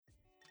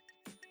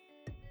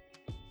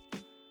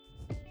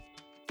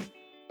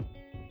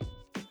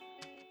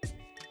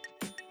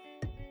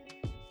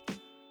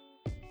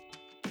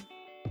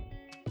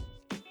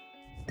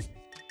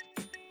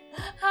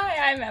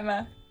I'm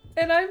Emma.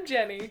 And I'm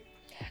Jenny.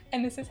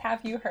 And this is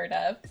Have You Heard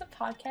Of? It's a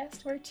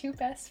podcast where two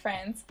best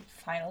friends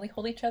finally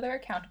hold each other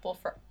accountable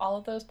for all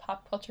of those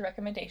pop culture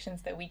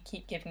recommendations that we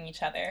keep giving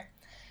each other.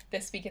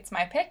 This week it's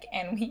my pick,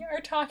 and we are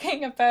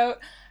talking about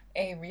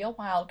a real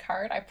wild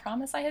card. I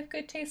promise I have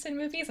good taste in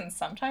movies and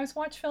sometimes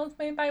watch films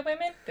made by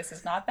women. This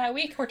is not that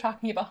week. We're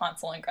talking about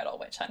Hansel and Gretel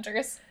Witch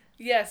Hunters.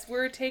 Yes,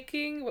 we're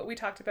taking what we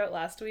talked about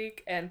last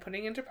week and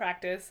putting into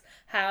practice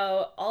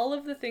how all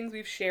of the things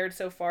we've shared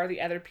so far, the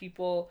other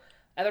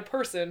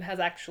person has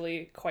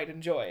actually quite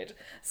enjoyed.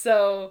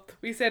 So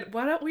we said,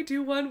 why don't we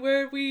do one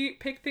where we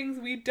pick things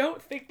we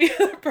don't think the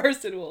other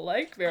person will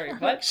like very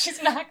much?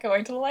 She's not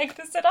going to like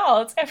this at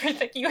all. It's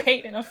everything you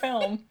hate in a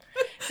film.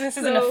 This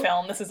isn't a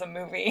film, this is a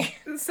movie.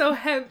 So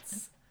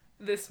hence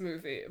this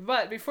movie.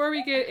 But before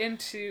we get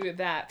into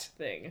that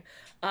thing,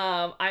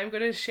 I'm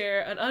going to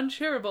share an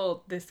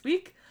unshareable this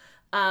week.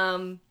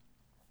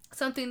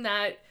 Something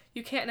that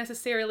you can't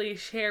necessarily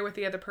share with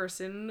the other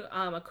person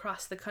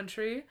across the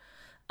country.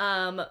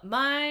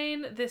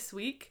 Mine this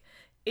week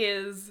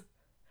is,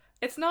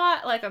 it's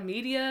not like a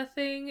media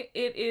thing,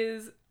 it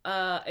is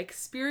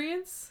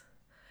experience.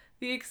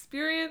 The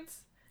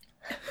experience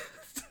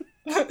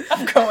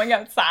of going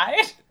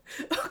outside?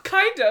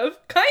 Kind of.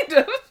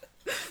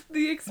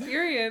 The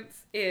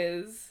experience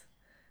is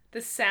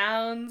the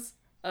sounds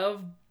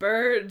of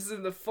birds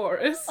in the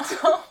forest.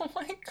 Oh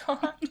my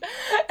god.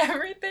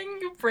 Everything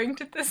you bring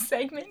to this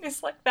segment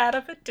is like that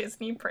of a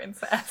Disney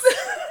princess.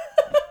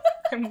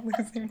 I'm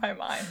losing my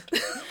mind.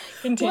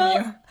 Continue.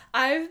 Well,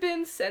 I've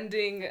been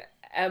sending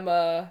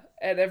Emma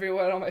and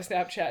everyone on my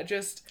Snapchat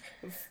just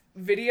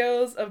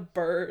videos of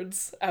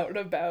birds out and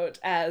about,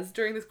 as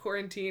during this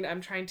quarantine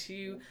I'm trying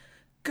to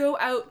go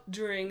out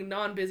during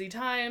non-busy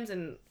times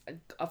and,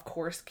 of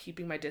course,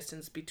 keeping my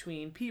distance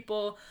between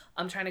people.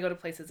 I'm trying to go to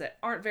places that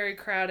aren't very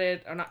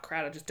crowded, or not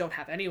crowded, just don't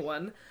have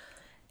anyone.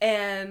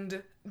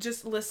 And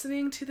just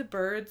listening to the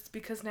birds,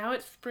 because now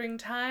it's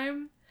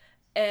springtime,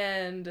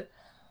 and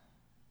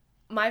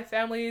my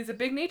family is a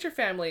big nature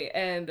family,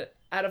 and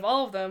out of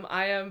all of them,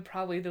 I am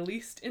probably the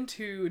least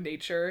into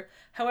nature.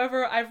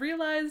 However, I've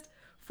realized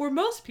for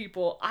most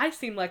people, I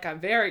seem like I'm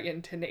very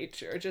into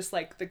nature, just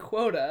like the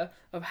quota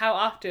of how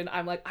often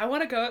I'm like, I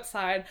want to go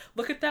outside,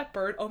 look at that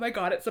bird, oh my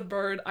god, it's a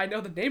bird, I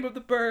know the name of the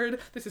bird,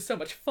 this is so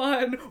much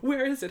fun,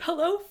 where is it,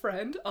 hello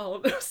friend, all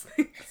of those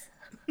things.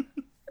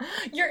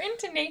 You're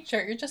into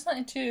nature, you're just not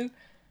into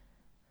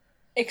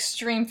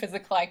extreme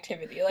physical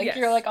activity. Like, yes.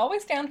 You're like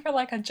always down for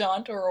like a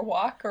jaunt or a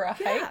walk or a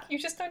hike, Yeah. you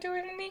just don't do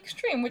it in the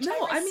extreme, which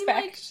No, I respect. I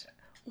mean, like,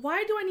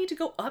 why do I need to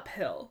go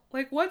uphill?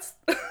 Like, what's...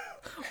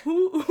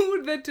 who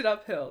invented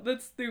uphill?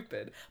 That's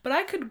stupid. But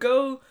I could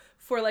go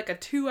for, like, a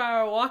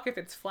 2-hour walk if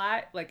it's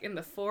flat, like, in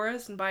the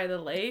forest and by the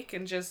lake,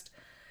 and just...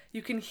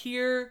 You can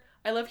hear...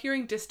 I love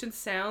hearing distant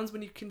sounds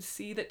when you can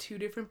see that two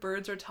different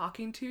birds are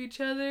talking to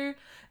each other,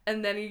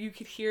 and then you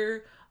could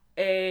hear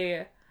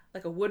a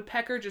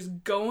woodpecker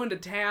just going to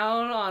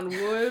town on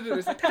wood, and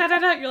it's like,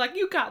 da-da-da-da, you're like,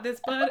 you got this,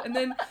 bud. And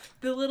then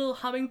the little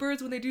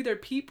hummingbirds, when they do their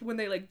peep, when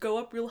they, like, go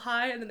up real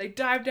high, and then they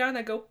dive down,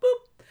 they go,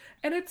 boop,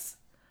 and it's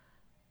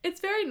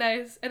very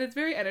nice, and it's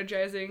very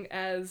energizing,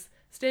 as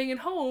staying at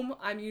home,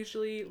 I'm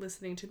usually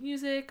listening to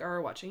music,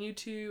 or watching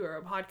YouTube, or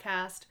a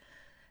podcast,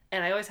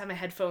 and I always have my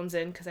headphones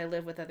in, because I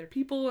live with other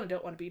people, and I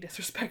don't want to be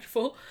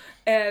disrespectful,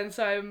 and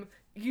so I'm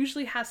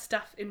usually have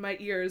stuff in my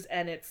ears,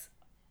 and it's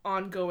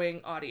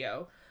ongoing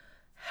audio.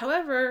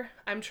 However,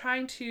 I'm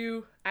trying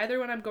to, either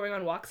when I'm going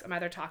on walks, I'm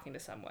either talking to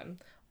someone,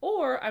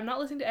 or I'm not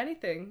listening to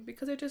anything,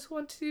 because I just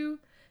want to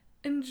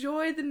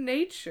enjoy the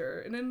nature,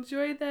 and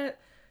enjoy that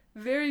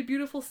very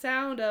beautiful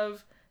sound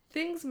of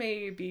things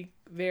may be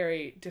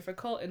very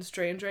difficult and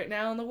strange right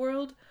now in the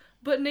world,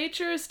 but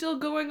nature is still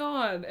going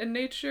on, and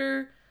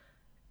nature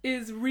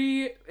is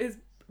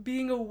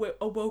being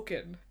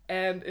awoken,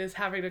 and is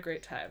having a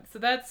great time. So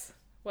that's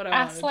what I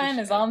wanted to share. Aslan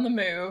is on the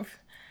move.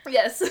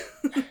 Yes.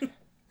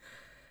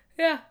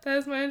 Yeah, that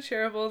is my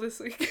unshareable this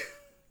week.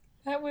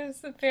 That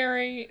was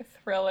very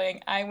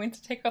thrilling. I went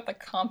to take out the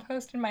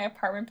compost in my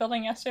apartment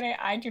building yesterday.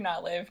 I do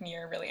not live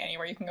near really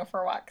anywhere you can go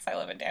for a walk, because I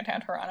live in downtown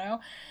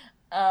Toronto.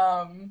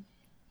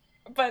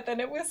 But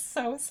then it was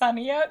so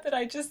sunny out that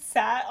I just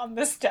sat on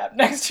the step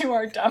next to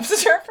our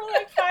dumpster for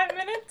like 5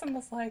 minutes and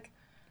was like,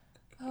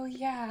 oh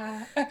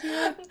yeah.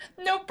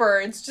 No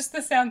birds, just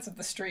the sounds of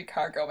the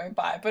streetcar going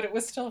by, but it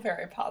was still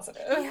very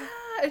positive. Yeah,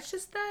 it's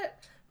just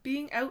that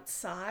being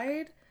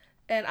outside...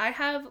 And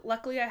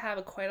luckily I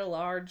have quite a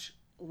large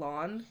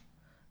lawn,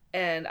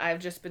 and I've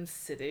just been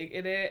sitting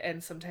in it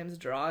and sometimes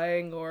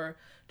drawing or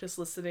just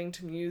listening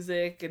to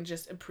music and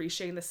just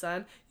appreciating the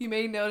sun. You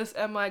may notice,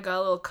 Emma, I got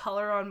a little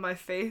color on my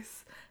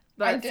face.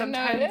 But I didn't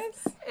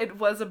notice. It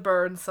was a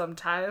burn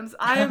sometimes.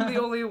 I am the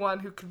only one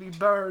who could be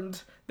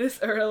burned this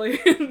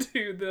early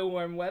into the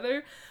warm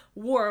weather.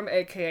 Warm,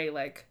 aka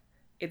like,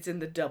 it's in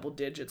the double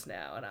digits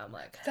now, and I'm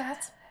like...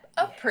 That's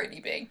a pretty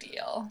big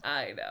deal.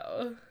 I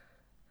know.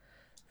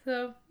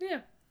 So,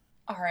 yeah.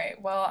 All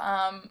right.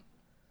 Well,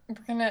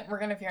 we're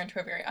gonna veer into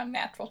a very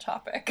unnatural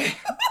topic,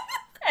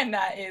 and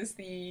that is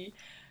the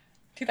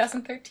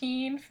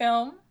 2013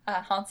 film,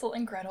 Hansel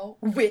and Gretel,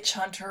 Witch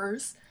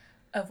Hunters,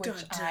 of which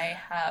Dun, dun. I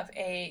have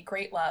a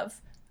great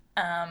love.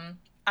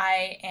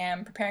 I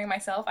am preparing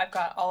myself. I've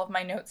got all of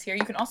my notes here.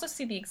 You can also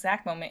see the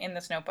exact moment in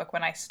this notebook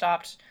when I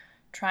stopped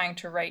trying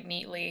to write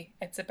neatly.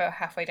 It's about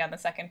halfway down the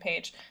second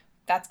page.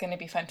 That's going to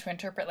be fun to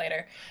interpret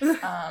later.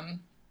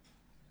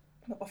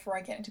 But before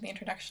I get into the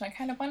introduction, I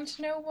kind of wanted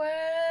to know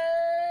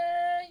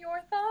what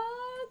your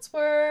thoughts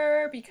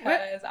were,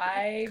 because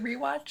I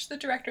rewatched the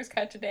director's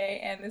cut today,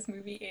 and this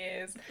movie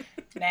is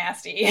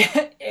nasty.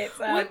 It's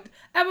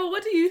Emma,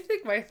 what do you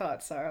think my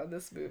thoughts are on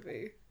this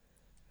movie?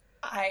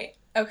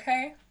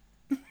 Okay.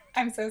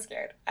 I'm so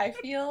scared. I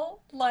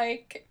feel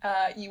like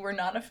you were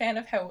not a fan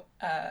of how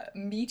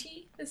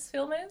meaty this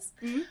film is.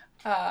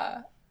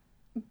 Mm-hmm.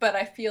 But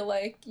I feel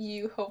like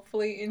you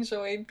hopefully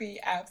enjoyed the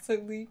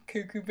absolutely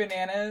cuckoo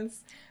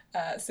bananas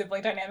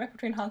sibling dynamic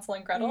between Hansel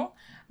and Gretel,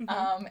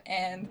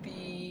 and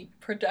the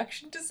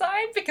production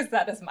design, because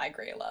that is my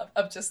great love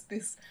of just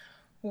this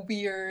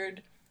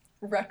weird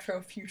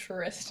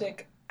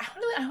retro-futuristic.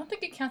 I don't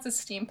think it counts as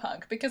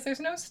steampunk because there's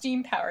no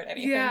steam-powered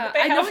anything. Yeah,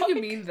 I know what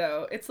you mean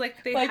though. It's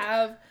like they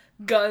have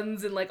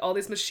guns and like all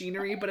this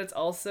machinery, but it's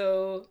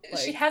also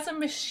like... She has a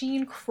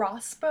machine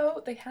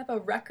crossbow. They have a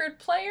record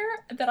player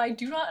that I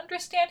do not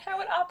understand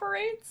how it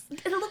operates.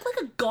 And it looked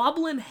like a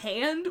goblin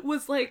hand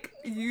was like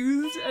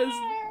used as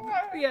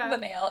the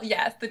nail.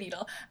 Yes, the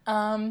needle.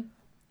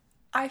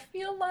 I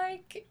feel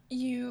like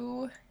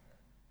you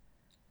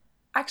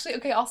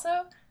actually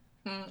also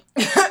I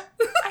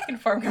can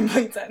form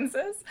complete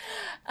sentences.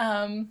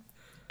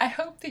 I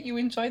hope that you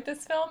enjoyed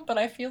this film, but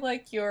I feel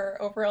like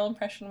your overall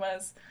impression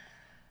was,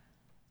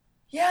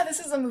 yeah, this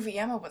is a movie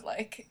Emma would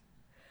like.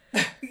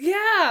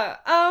 Yeah.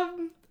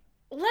 From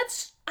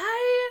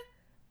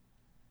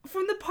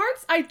the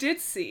parts I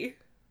did see,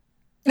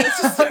 let's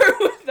just start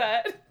with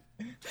that.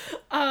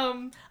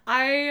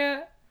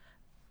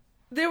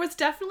 There was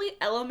definitely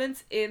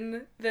elements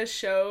in the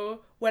show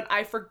when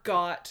I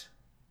forgot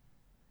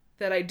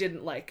that I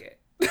didn't like it.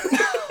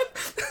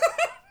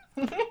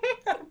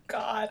 Oh,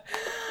 God.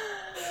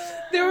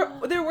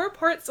 There were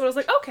parts where I was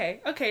like,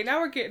 okay, now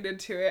we're getting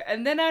into it.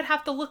 And then I'd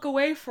have to look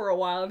away for a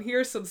while and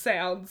hear some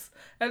sounds.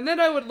 And then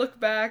I would look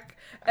back,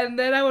 and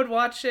then I would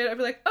watch it. I'd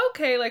be like,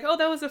 okay, like, oh,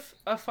 that was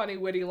a funny,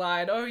 witty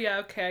line. Oh, yeah,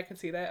 okay, I can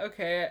see that.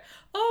 Okay.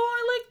 Oh,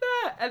 I like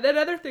that. And then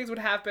other things would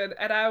happen,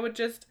 and I would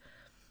just...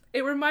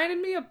 It reminded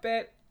me a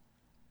bit...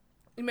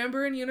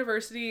 Remember in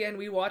university, and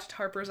we watched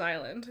Harper's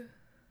Island?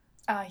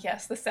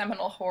 Yes, the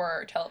seminal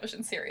horror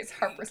television series,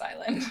 Harper's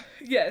Island.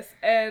 Yes,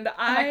 and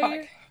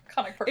Iconic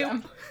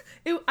program.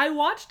 I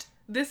watched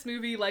this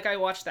movie like I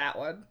watched that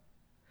one.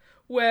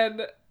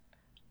 When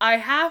I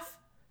half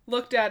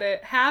looked at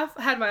it, half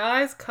had my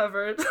eyes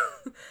covered,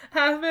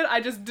 half of it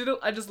I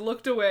just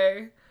looked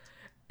away.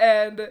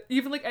 And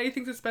even like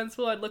anything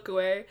suspenseful, I'd look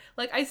away.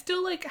 Like I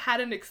still like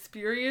had an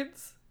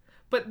experience,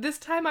 but this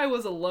time I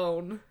was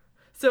alone.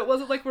 So it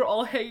wasn't like we're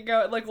all hanging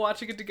out and like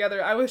watching it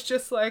together. I was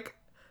just like,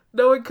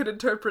 no one could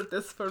interpret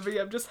this for me.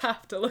 I just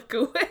have to look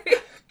away.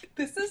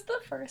 This is the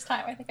first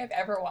time I think I've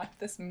ever watched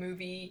this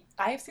movie.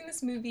 I have seen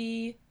this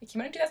movie. It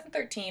came out in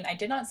 2013. I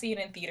did not see it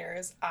in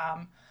theaters.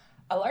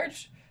 A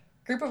large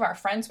group of our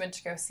friends went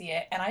to go see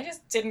it, and I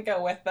just didn't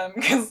go with them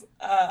because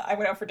I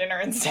went out for dinner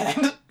instead.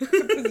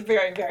 It was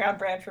very, very on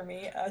brand for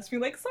me. To be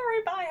like,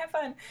 sorry, bye, have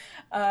fun.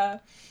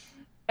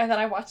 And then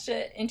I watched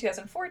it in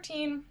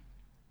 2014.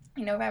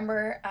 In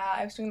November,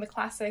 I was doing the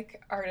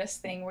classic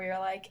artist thing where you're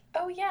like,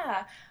 oh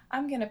yeah,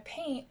 I'm gonna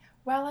paint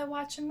while I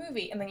watch a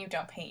movie. And then you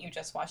don't paint, you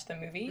just watch the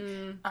movie.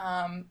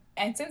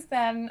 And since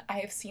then, I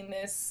have seen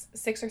this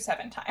 6 or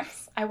 7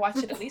 times. I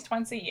watch it at least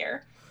once a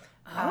year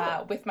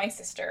with my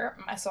sister.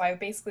 So I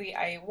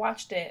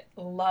watched it,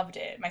 loved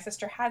it. My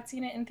sister had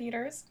seen it in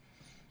theaters.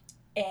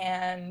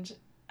 And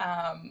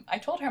I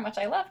told her how much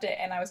I loved it,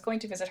 and I was going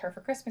to visit her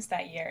for Christmas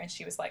that year, and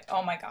she was like,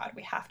 oh my God,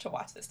 we have to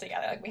watch this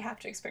together. Like, we have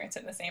to experience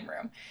it in the same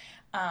room.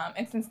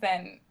 And since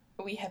then,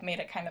 we have made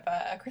it kind of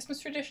a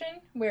Christmas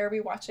tradition where we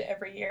watch it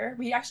every year.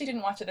 We actually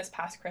didn't watch it this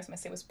past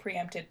Christmas. It was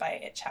preempted by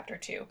It Chapter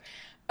 2.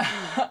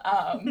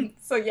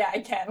 So yeah, I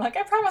can. Like,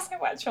 I promise I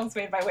watch films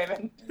made by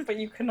women, but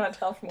you could not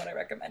tell from what I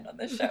recommend on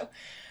this show.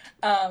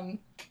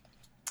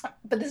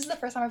 But this is the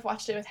first time I've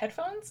watched it with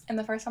headphones, and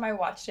the first time I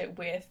watched it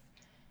with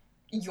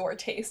your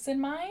tastes in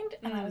mind.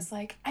 And I was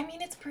like, I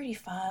mean, it's pretty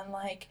fun.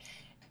 Like,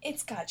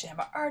 it's got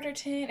Gemma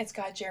Arterton, it's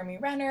got Jeremy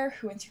Renner,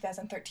 who in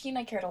 2013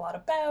 I cared a lot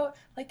about.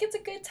 Like, it's a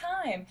good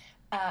time.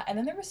 And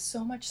then there was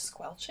so much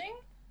squelching.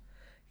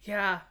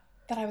 Yeah.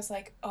 That I was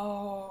like,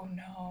 oh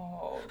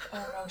no,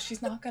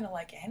 she's not gonna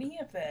like any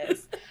of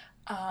this.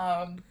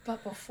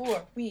 But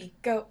before we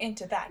go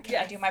into that,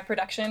 can I do my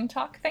production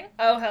talk thing?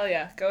 Oh, hell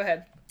yeah. Go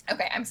ahead.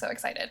 Okay, I'm so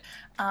excited.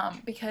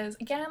 Because,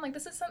 again, like,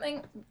 this is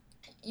something...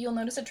 You'll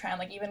notice a trend,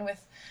 like, even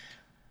with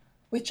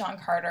John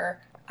Carter,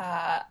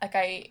 like,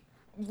 I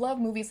love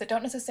movies that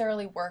don't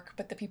necessarily work,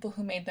 but the people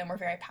who made them were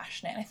very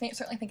passionate. And I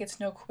certainly think it's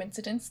no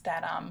coincidence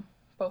that,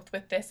 both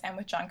with this and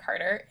with John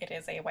Carter, it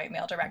is a white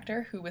male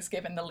director who was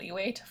given the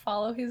leeway to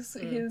follow his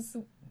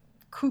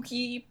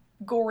kooky,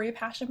 gory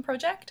passion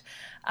project.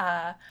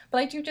 But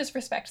I do just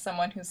respect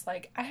someone who's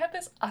like, I have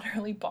this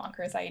utterly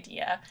bonkers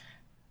idea,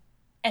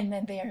 and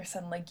then they are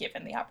suddenly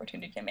given the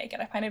opportunity to make it.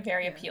 I find it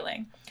very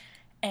appealing.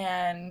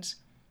 And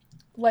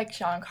like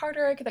John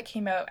Carter, that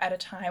came out at a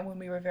time when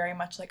we were very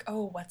much like,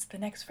 oh, what's the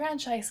next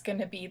franchise going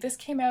to be? This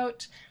came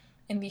out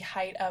in the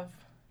height of,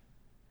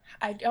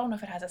 I don't know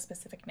if it has a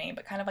specific name,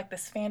 but kind of like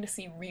this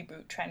fantasy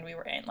reboot trend we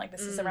were in. Like,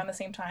 this is around the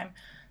same time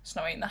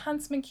Snowy and the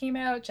Huntsman came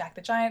out, Jack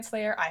the Giant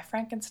Slayer, I,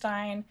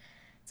 Frankenstein.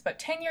 It's about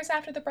 10 years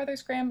after the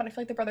Brothers Grimm, but I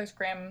feel like the Brothers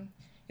Grimm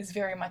is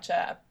very much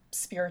a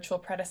spiritual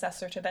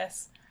predecessor to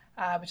this,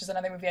 which is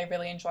another movie I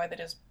really enjoy that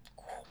is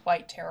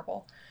quite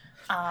terrible.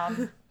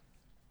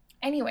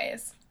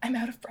 Anyways, I'm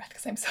out of breath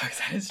because I'm so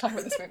excited to talk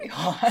about this movie.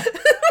 Hold on.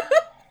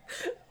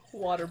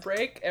 Water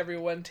break.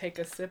 Everyone take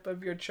a sip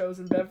of your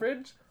chosen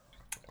beverage.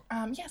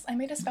 Yes, I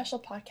made a special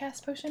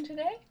podcast potion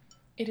today.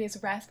 It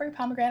is raspberry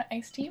pomegranate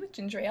iced tea with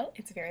ginger ale.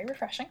 It's very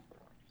refreshing.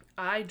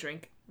 I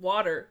drink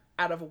water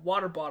out of a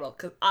water bottle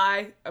because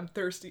I am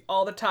thirsty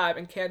all the time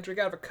and can't drink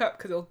out of a cup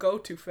because it'll go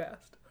too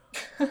fast.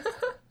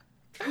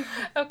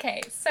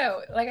 Okay,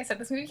 so, like I said,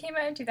 this movie came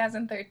out in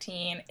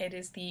 2013. It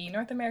is the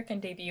North American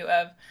debut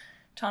of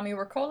Tommy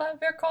Wirkola.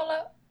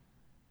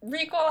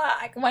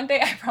 One day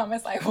I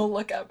promise I will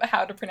look up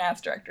how to pronounce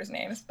directors'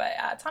 names, but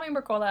Tommy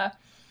Wirkola,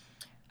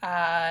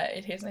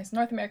 it is his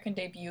North American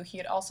debut. He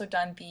had also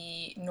done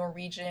the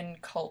Norwegian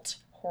cult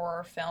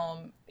horror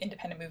film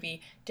independent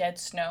movie Dead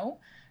Snow,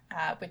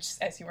 which,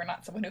 as you are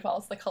not someone who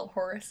follows the cult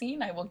horror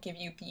scene, I will give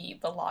you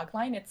the log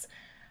line. It's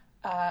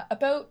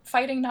about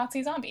fighting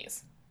Nazi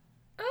zombies.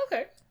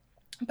 Okay.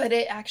 But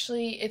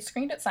it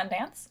screened at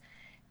Sundance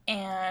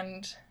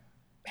and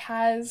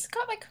has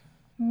got like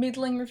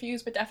middling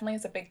reviews, but definitely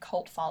has a big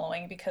cult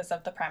following because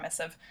of the premise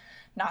of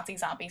Nazi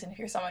zombies. And if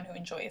you're someone who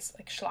enjoys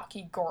like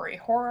schlocky, gory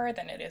horror,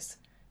 then it is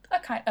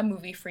a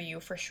movie for you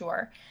for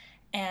sure.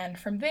 And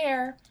from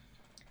there,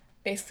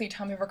 basically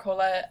Tommy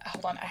Wirkola,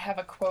 hold on, I have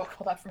a quote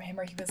pulled up from him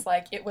where he was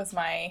like, it was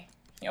my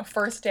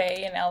first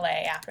day in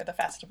LA after the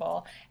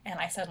festival, and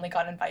I suddenly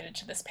got invited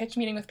to this pitch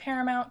meeting with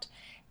Paramount,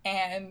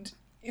 and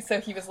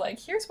so he was like,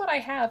 here's what I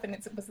have, and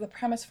it was the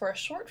premise for a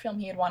short film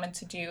he had wanted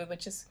to do,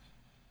 which is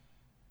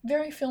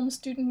very film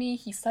student-y.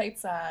 He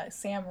cites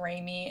Sam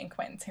Raimi and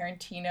Quentin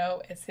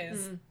Tarantino as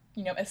his,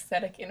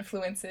 aesthetic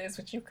influences,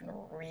 which you can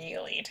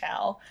really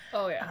tell.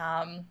 Oh,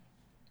 yeah.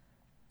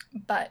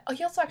 But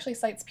he also actually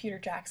cites Peter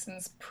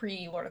Jackson's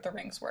pre-Lord of the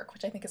Rings work,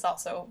 which I think is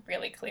also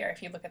really clear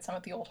if you look at some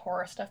of the old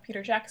horror stuff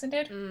Peter Jackson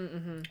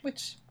did,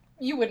 which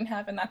you wouldn't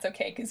have, and that's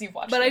okay because you've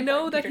watched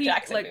Peter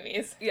Jackson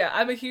movies. Yeah,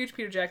 I'm a huge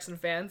Peter Jackson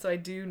fan, so I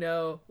do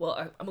know,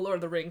 well, I'm a Lord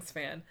of the Rings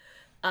fan,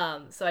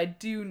 so I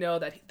do know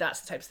that that's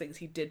the types of things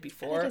he did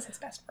before. It is his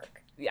best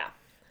work. Yeah.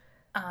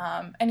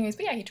 Anyways,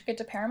 but yeah, he took it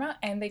to Paramount,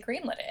 and they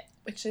greenlit it,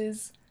 which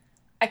is,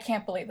 I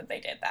can't believe that they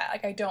did that.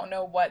 Like, I don't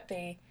know what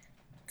they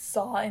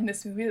saw in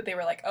this movie that they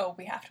were like, oh,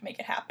 we have to make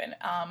it happen.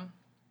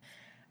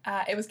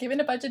 It was given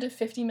a budget of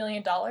 $50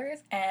 million,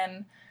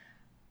 and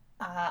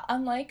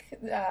unlike,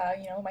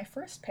 my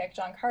first pick,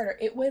 John Carter,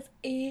 it was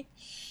a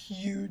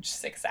huge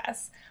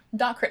success.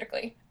 Not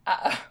critically,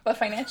 but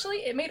financially,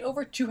 it made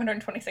over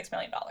 $226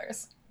 million.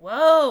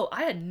 Whoa,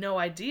 I had no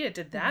idea it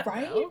did that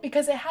right? well.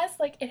 Because it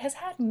has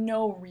had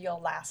no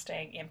real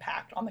lasting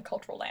impact on the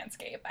cultural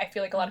landscape. I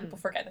feel like a lot of people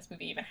forget this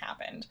movie even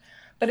happened.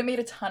 But it made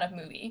a ton of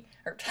money.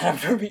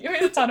 It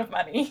made a ton of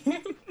money.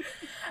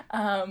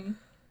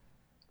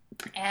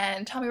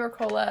 And Tommy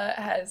Wirkola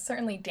has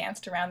certainly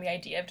danced around the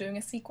idea of doing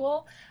a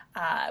sequel,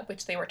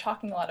 which they were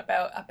talking a lot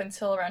about up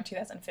until around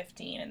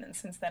 2015, and then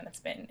since then it's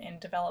been in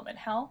development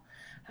hell.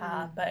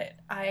 But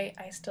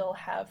I still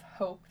have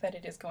hope that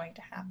it is going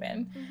to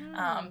happen.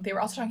 They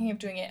were also talking of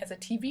doing it as a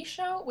TV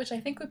show, which I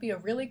think would be a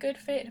really good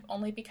fit, if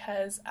only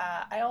because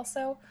I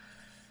also...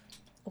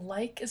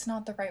 like is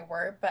not the right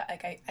word, but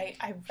like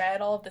I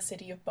read all of the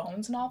City of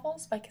Bones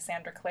novels by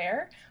Cassandra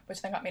Clare,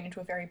 which then got made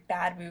into a very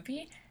bad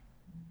movie,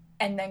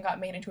 and then got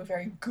made into a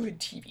very good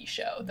TV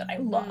show that I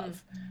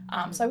love.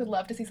 So I would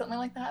love to see something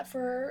like that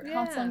for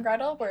Hansel and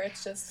Gretel, where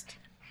it's just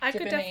I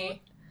could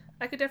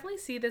definitely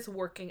see this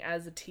working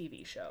as a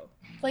TV show.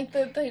 Like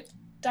the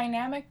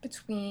dynamic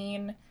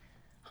between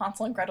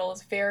Hansel and Gretel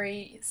is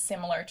very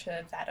similar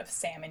to that of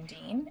Sam and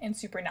Dean in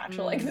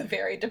Supernatural, like the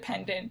very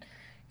dependent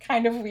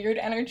kind of weird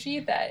energy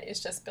that is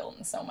just built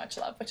in so much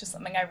love, which is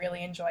something I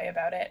really enjoy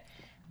about it.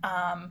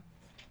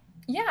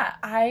 Yeah,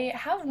 I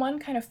have one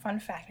kind of fun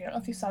fact. I don't know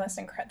if you saw this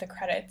in the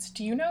credits.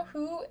 Do you know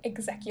who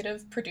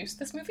executive produced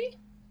this movie?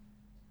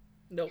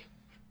 Nope.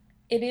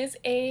 It is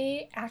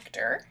a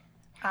actor.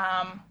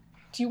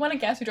 Do you want to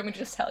guess, or do you want me to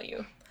just tell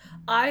you?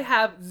 I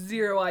have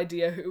zero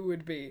idea who it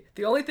would be.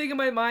 The only thing in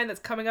my mind that's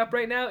coming up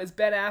right now is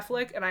Ben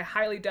Affleck, and I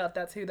highly doubt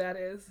that's who that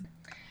is.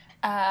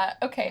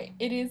 Okay,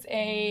 it is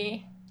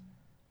a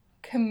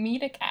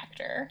comedic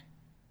actor.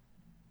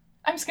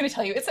 I'm just going to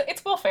tell you,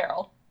 it's Will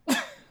Ferrell.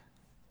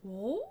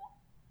 Oh?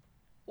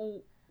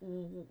 Will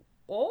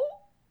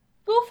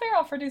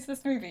Ferrell produced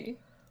this movie.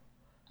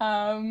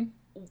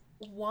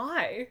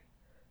 Why?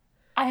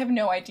 I have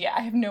no idea.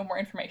 I have no more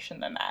information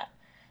than that.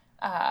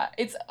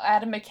 It's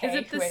Adam McKay. Is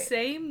it the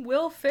same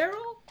Will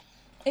Ferrell?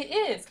 It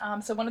is.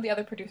 So one of the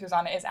other producers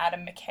on it is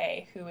Adam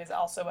McKay, who is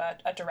also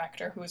a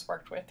director who has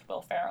worked with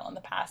Will Ferrell in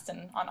the past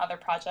and on other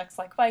projects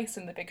like Vice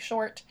and The Big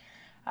Short.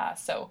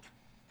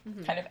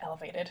 Kind of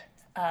elevated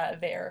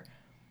there.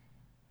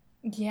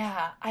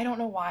 Yeah, I don't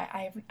know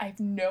why. I have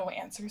no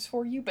answers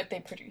for you, but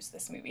they produced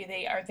this movie.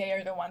 They are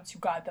the ones who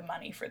got the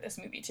money for this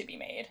movie to be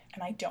made,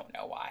 and I don't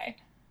know why.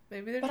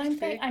 Maybe they're but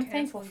just I'm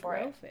thankful for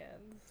it.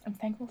 Fans. I'm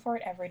thankful for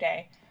it every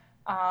day.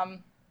 A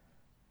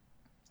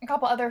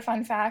couple other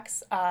fun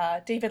facts.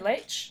 David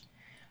Leitch.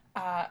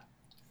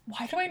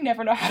 Why do I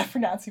never know how to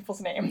pronounce people's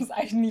names?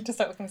 I need to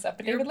start looking this up.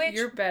 But David Leitch...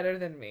 You're better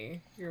than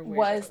me.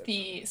 Was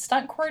the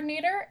stunt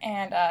coordinator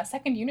and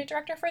second unit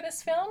director for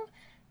this film.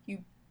 You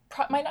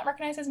might not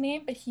recognize his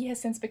name, but he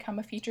has since become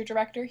a feature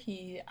director.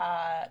 He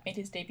made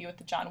his debut with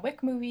the John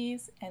Wick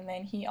movies, and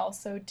then he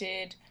also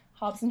did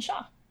Hobbs and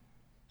Shaw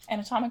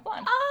and Atomic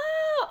Blonde.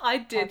 Oh, I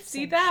did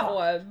see that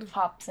one.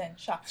 Hobbs and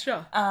Shaw.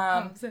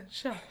 Hobbs and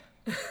Shaw.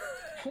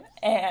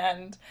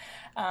 And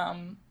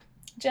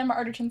Gemma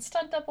Arterton's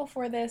stunt double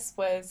for this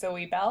was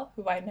Zoe Bell,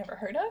 who I'd never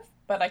heard of,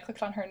 but I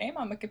clicked on her name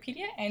on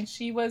Wikipedia, and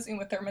she was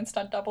Uma Thurman's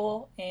stunt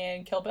double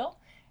in Kill Bill,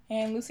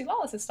 and Lucy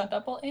Lawless's stunt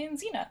double in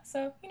Xena.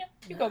 So,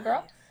 you go,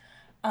 girl.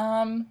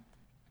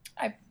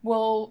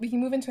 We can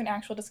move into an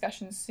actual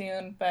discussion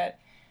soon, but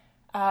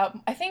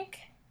I think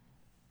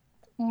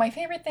my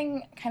favorite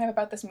thing kind of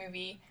about this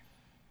movie,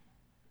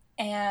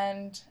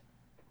 and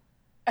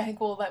I think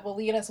that will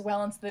lead us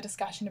well into the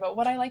discussion about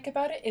what I like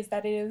about it, is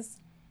that it is,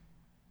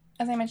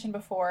 as I mentioned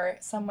before,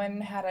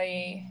 someone had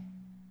a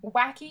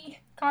wacky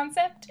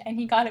concept and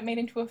he got it made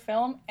into a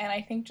film, and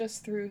I think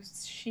just through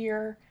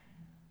sheer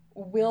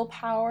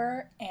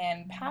willpower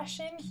and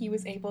passion, he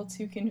was able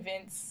to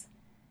convince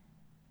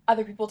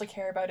other people to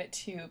care about it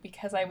too,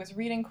 because I was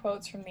reading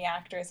quotes from the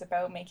actors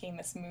about making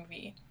this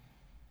movie,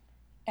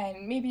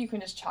 and maybe you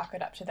can just chalk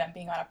it up to them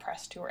being on a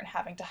press tour and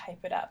having to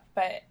hype it up,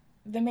 but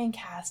the main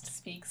cast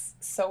speaks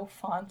so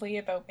fondly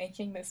about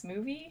making this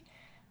movie.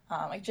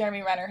 Like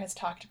Jeremy Renner has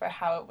talked about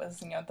how it was,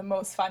 the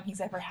most fun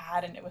he's ever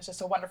had, and it was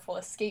just a wonderful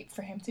escape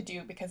for him to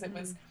do because it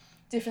was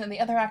different than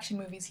the other action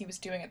movies he was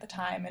doing at the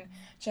time. And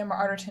Gemma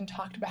Arterton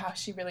talked about how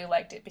she really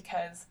liked it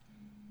because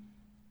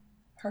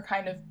her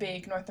kind of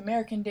big North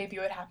American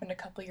debut had happened a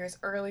couple years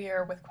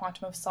earlier with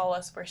Quantum of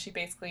Solace, where she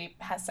basically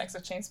has sex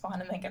with James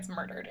Bond and then gets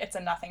murdered. It's a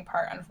nothing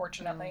part,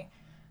 unfortunately.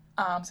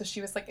 So she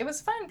was like, it was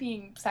fun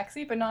being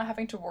sexy, but not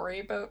having to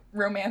worry about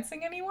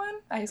romancing anyone.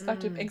 I just got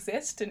to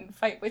exist and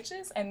fight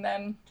witches. And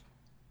then,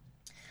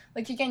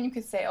 again, you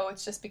could say, oh,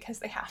 it's just because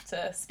they have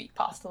to speak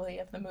positively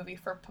of the movie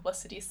for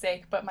publicity's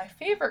sake. But my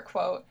favorite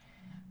quote,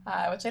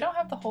 which I don't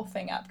have the whole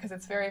thing up because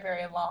it's very,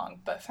 very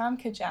long, but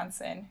Famke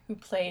Janssen, who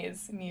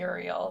plays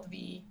Muriel,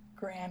 the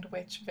Grand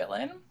Witch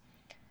villain,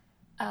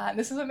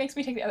 this is what makes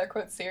me take the other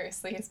quotes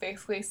seriously, has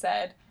basically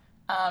said,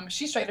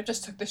 she straight up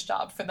just took this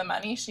job for the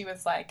money. She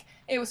was like,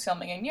 it was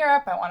filming in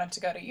Europe. I wanted to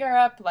go to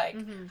Europe.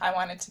 I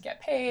wanted to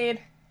get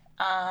paid.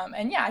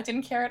 And yeah, I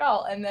didn't care at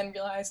all. And then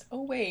realized,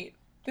 oh wait,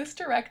 this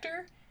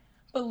director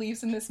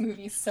believes in this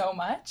movie so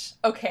much.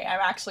 Okay, I'm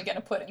actually going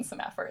to put in some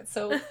effort.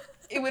 So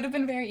it would have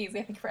been very easy,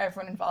 I think, for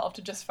everyone involved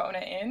to just phone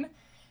it in.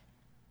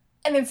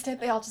 And instead,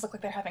 they all just look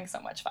like they're having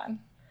so much fun.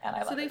 And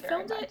I love it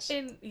very much. So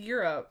they filmed it in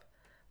Europe,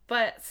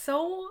 but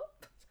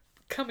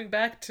coming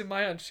back to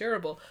my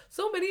unshareable,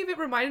 so many of it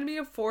reminded me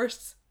of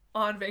Force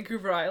on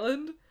Vancouver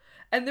Island,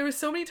 and there was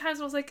so many times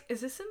when I was like,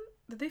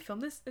 did they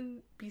film this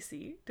in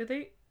BC? Did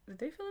they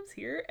film this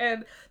here?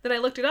 And then I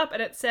looked it up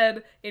and it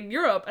said in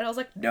Europe, and I was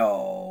like,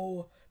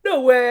 no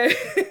way.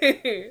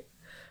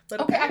 But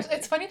okay, actually,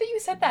 it's funny that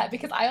you said that,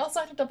 because I also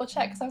had to double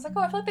check, because I was like,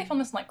 oh, I feel like they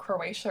filmed this in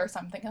Croatia or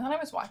something, and then I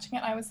was watching it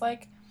and I was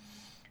like,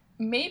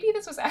 maybe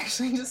this was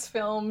actually just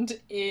filmed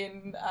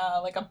in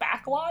a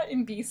backlot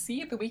in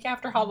BC the week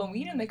after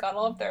Halloween, and they got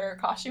all of their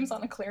costumes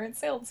on a clearance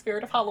sale in the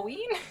spirit of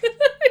Halloween.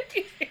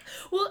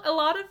 Well, a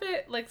lot of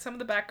it, some of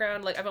the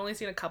background, I've only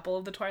seen a couple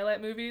of the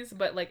Twilight movies,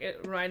 but it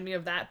reminded me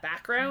of that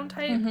background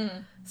type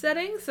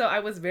setting, so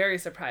I was very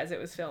surprised it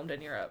was filmed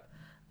in Europe.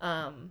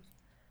 I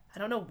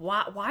don't know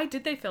why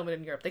did they film it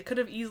in Europe? They could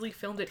have easily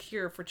filmed it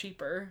here for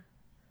cheaper.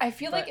 I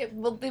feel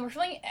they were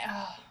filming.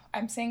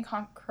 I'm saying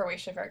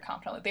Croatia very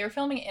confidently. They were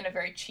filming it in a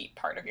very cheap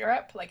part of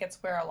Europe.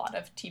 It's where a lot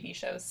of TV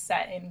shows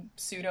set in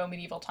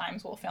pseudo-medieval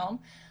times will film.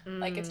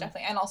 It's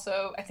definitely... And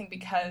also, I think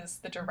because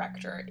the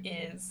director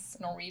is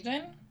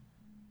Norwegian,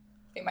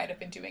 they might have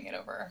been doing it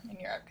over in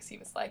Europe because he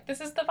was like,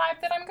 this is the vibe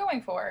that I'm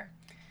going for.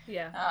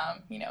 Yeah.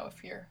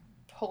 If you're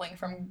pulling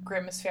from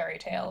Grimm's fairy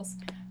tales.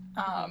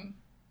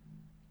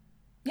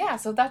 Yeah,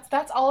 so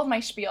that's all of my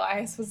spiel.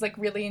 I was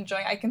really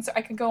enjoying. I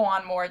could go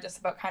on more just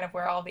about kind of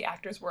where all the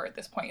actors were at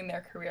this point in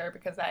their career,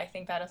 because I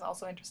think that is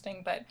also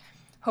interesting, but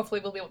hopefully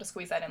we'll be able to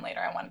squeeze that in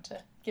later. I wanted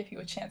to give you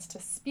a chance to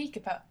speak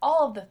about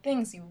all of the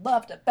things you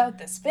loved about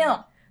this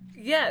film.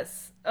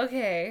 Yes.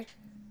 Okay.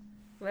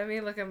 Let me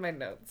look at my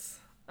notes.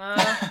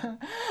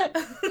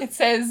 It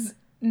says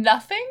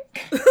nothing.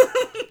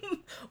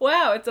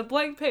 Wow, it's a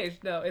blank page.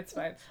 No, it's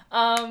fine.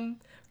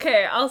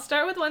 Okay, I'll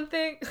start with one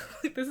thing.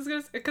 This is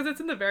gonna, because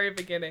it's in the very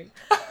beginning.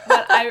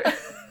 But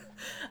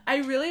I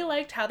really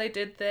liked how they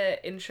did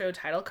the intro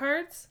title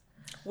cards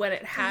when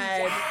it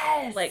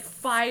had like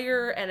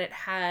fire and it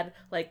had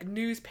like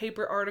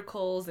newspaper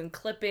articles and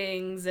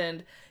clippings,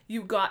 and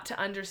you got to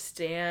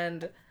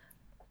understand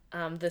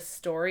the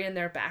story and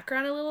their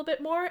background a little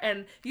bit more.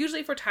 And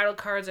usually for title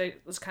cards, I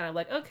was kind of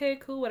like, okay,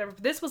 cool, whatever.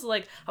 But this was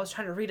like, I was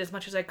trying to read as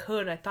much as I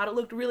could, and I thought it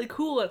looked really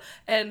cool.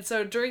 And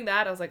so during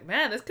that, I was like,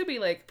 man, this could be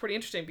like pretty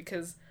interesting,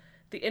 because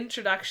the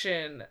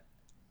introduction,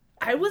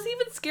 I was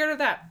even scared of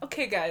that.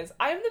 Okay, guys,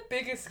 I'm the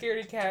biggest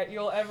scaredy cat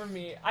you'll ever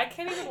meet. I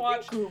can't even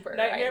watch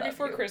Nightmare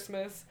Before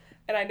Christmas,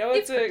 and I know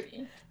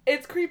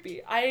it's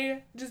creepy.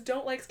 I just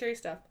don't like scary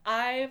stuff.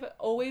 I've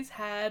always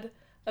had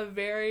a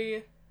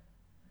very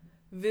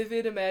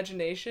vivid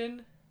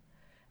imagination,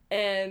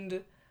 and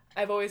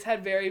I've always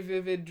had very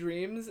vivid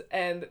dreams,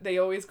 and they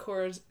always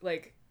kind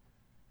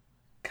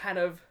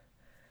of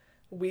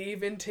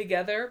weave in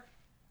together.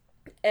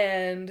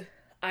 And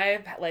I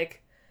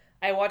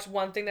watch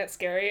one thing that's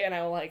scary and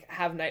I will like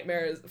have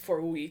nightmares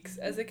for weeks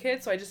as a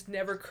kid, so I just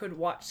never could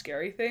watch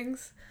scary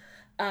things.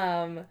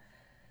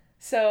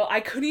 So I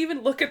couldn't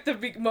even look at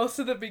most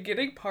of the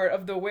beginning part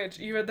of the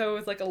witch, even though it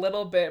was like a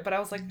little bit, but I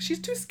was like,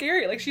 she's too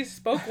scary. Like, she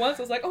spoke once,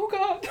 I was like, oh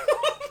god,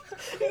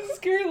 this is a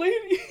scary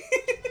lady.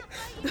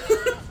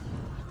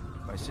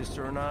 My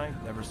sister and I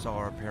never saw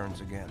our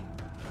parents again.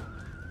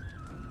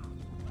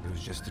 It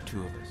was just the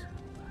two of us.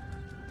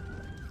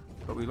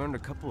 But we learned a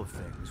couple of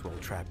things while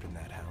trapped in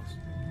that house.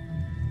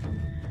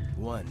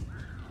 One,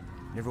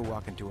 never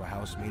walk into a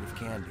house made of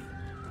candy.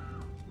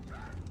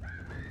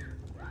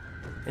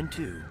 And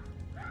two,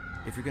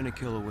 if you're gonna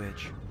kill a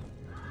witch,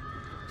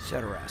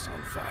 set her ass on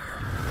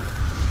fire.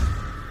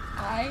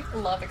 I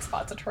love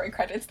expository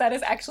credits. That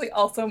is actually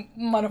also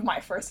one of my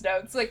first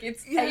notes. Like,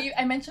 it's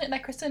I mentioned it in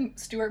that Kristen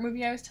Stewart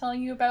movie I was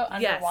telling you about,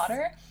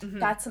 Underwater. Yes. Mm-hmm.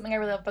 That's something I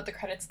really love about the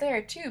credits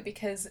there too,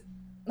 because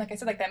like I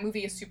said, like, that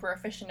movie is super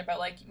efficient about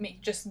like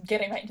just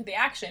getting right into the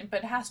action,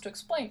 but it has to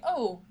explain,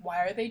 oh,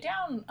 why are they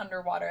down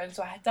underwater? And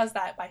so it does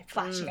that by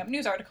flashing up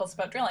news articles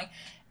about drilling.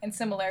 And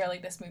similarly,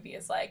 this movie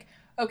is like,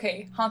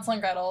 okay, Hansel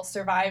and Gretel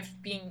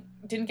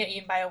didn't get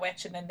eaten by a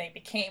witch, and then they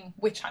became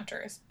witch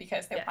hunters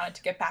because they wanted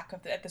to get back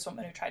at this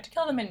woman who tried to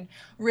kill them and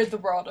rid the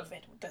world of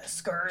it, the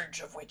scourge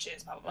of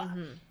witches, blah, blah, blah.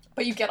 Mm-hmm.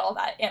 But you get all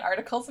that in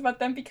articles about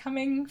them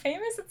becoming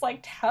famous. It's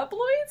like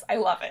tabloids. I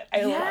love it.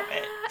 I love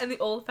it. And the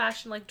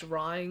old-fashioned, like,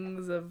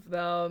 drawings of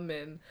them,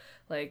 and,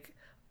 like,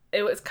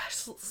 it was,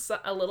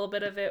 a little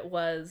bit of it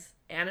was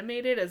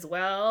animated as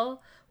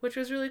well, which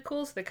was really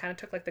cool. So they kind of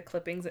took, like, the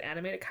clippings and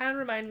animated. It kind of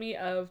reminded me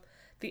of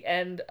the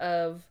end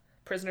of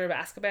Prisoner of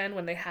Azkaban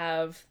when they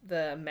have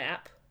the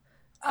map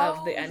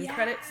of the end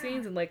credit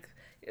scenes, and like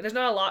there's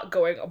not a lot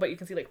going on, but you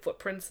can see like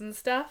footprints and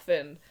stuff,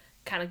 and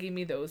kind of gave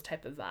me those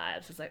type of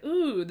vibes. It's like,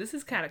 ooh, this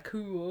is kind of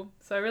cool.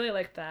 So I really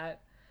like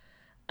that.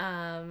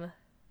 My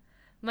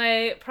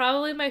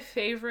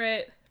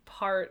favorite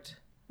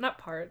my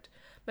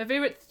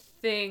favorite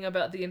thing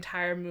about the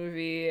entire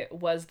movie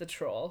was the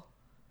troll.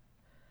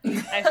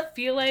 I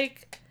feel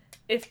like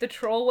if the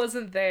troll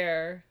wasn't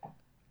there,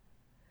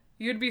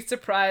 you'd be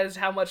surprised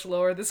how much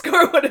lower the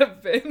score would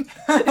have been.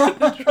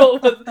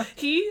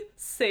 He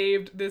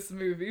saved this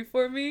movie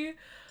for me.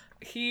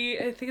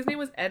 I think his name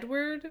was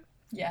Edward.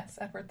 Yes,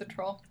 Edward the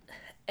Troll.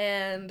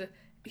 And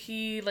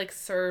he, like,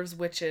 serves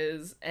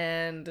witches,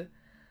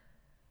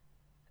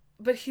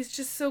 but he's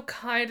just so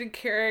kind and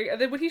caring. And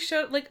then when he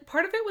showed, like,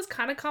 part of it was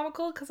kind of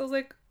comical, because I was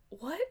like,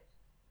 what?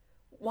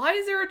 Why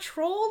is there a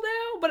troll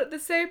now? But at the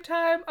same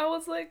time, I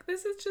was like,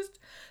 this is just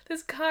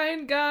this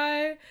kind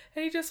guy,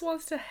 and he just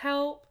wants to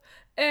help.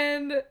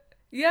 And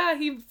yeah,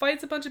 he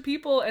fights a bunch of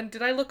people, and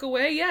did I look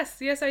away?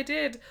 Yes, I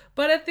did.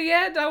 But at the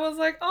end, I was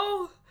like,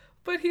 oh,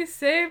 but he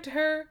saved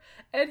her,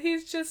 and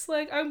he's just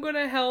like, I'm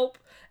gonna help.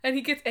 And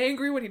he gets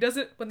angry when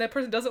that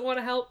person doesn't want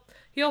to help.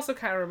 He also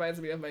kind of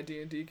reminds me of my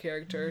D&D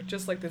character,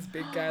 just like this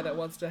big guy that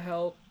wants to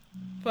help.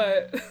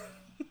 But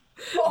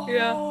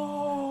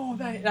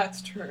yeah,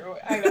 that's true.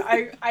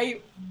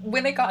 I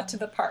when it got to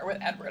the part with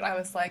Edward, I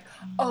was like,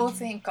 oh,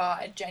 thank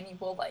God, Jenny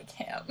will like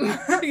him.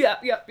 Yeah.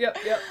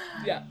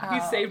 He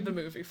saved the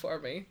movie for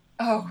me.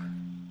 Oh,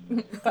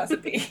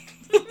 possibly.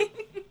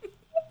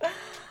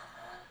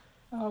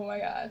 Oh my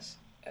gosh,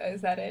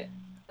 is that it?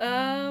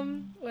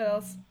 What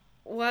else?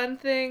 One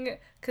thing,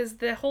 because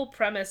the whole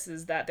premise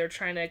is that they're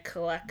trying to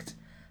collect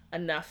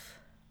enough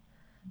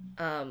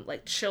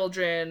like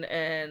children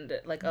and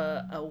like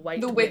a white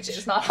the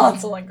witches, not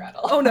Hansel and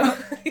Gretel. Oh no.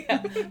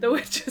 Yeah, the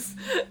witches.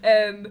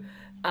 And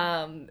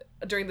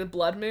during the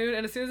blood moon,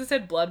 and as soon as it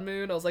said blood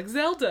moon, I was like,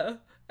 Zelda.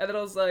 And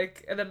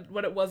then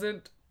when it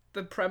wasn't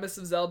the premise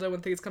of Zelda,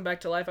 when things come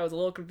back to life, I was a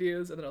little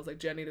confused, and then I was like,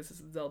 Jenny, this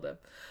isn't Zelda.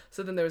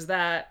 So then there was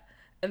that.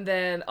 And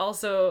then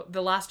also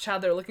the last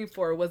child they're looking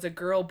for was a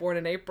girl born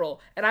in April.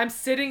 And I'm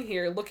sitting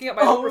here looking at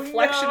my own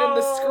reflection in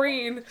the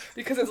screen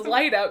because it's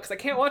light out, because I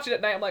can't watch it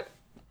at night. I'm like,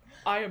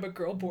 I am a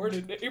girl born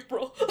in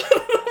April.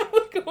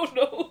 Like, oh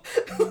no.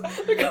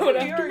 They're going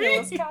after me.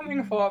 Uriel's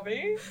coming for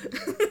me.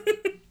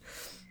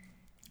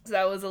 So So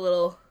that was a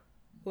little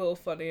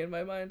funny in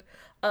my mind.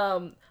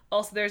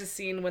 Also, there's a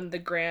scene when the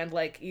grand,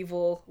 like,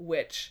 evil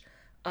witch,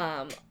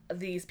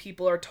 these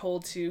people are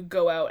told to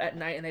go out at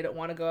night, and they don't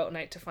want to go out at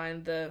night to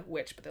find the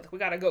witch, but they're like, we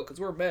gotta go, because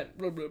we're men,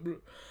 blah, blah, blah.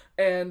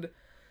 And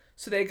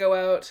so they go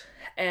out,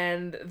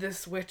 and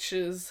this witch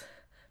is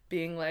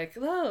being like,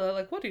 oh,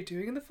 like, what are you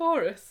doing in the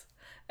forest?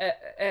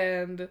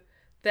 And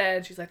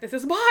then she's like, this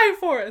is my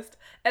forest!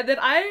 And then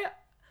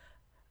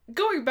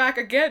going back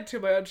again to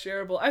my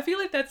unshareable, I feel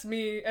like that's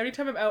me. Every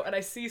time I'm out and I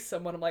see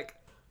someone, I'm like,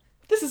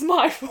 this is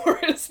my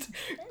forest.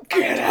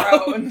 Get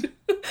out.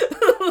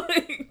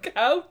 Like,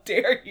 how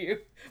dare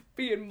you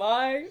be in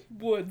my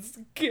woods?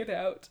 Get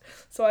out.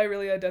 So I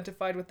really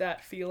identified with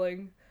that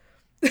feeling.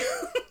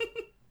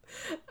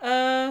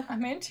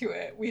 I'm into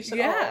it. We should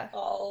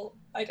all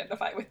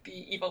identify with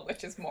the evil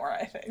witches more,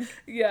 I think.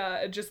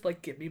 Yeah, and just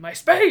like, give me my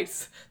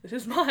space. This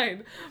is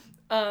mine.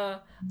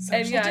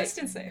 Social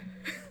distancing.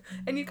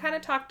 And you kind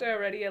of talked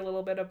already a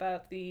little bit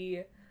about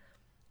the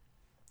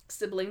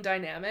sibling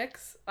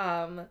dynamics.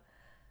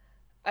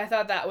 I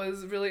thought that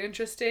was really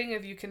interesting.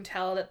 If you can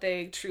tell that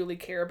they truly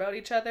care about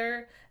each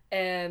other,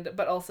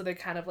 but also they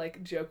kind of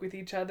like joke with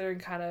each other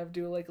and kind of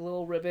do like a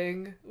little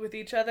ribbing with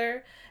each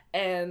other,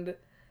 and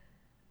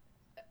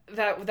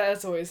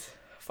that's always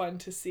fun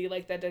to see,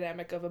 like that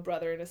dynamic of a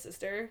brother and a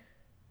sister.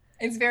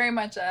 It's very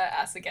much a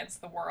us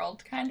against the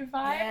world kind of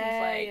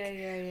vibe.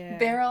 Yeah.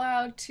 They're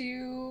allowed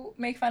to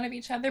make fun of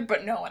each other,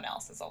 but no one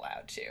else is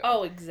allowed to.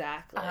 Oh,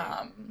 exactly.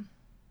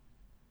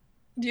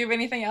 Do you have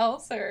anything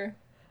else, or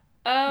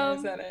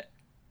is that it?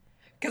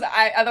 Because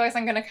otherwise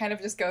I'm gonna kind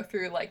of just go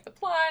through like the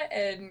plot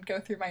and go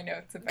through my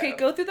notes about. Okay,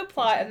 go through the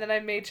plot, and then I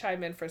may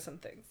chime in for some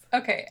things.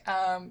 Okay.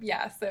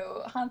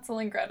 So Hansel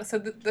and Gretel. So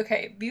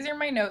these are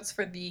my notes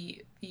for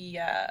the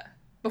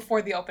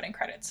before the opening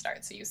credits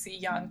start. So you see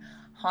young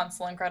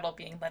Hansel and Gretel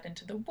being led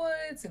into the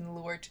woods and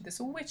lured to this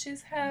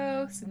witch's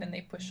house, and then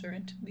they push her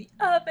into the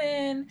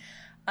oven.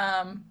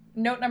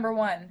 Note number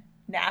 1,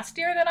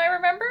 nastier than I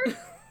remembered.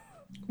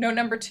 Note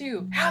number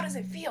 2, how does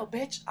it feel,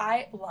 bitch?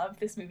 I love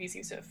this movie's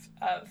use of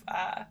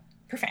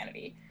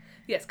profanity.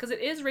 Yes, because it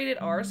is rated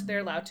R, so they're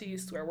allowed to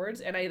use swear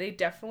words, and they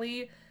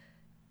definitely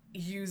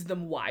use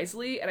them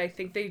wisely, and I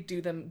think they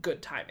do them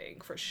good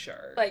timing, for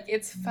sure. Like,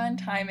 it's fun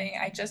timing.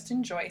 I just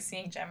enjoy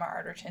seeing Gemma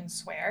Arterton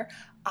swear.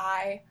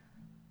 I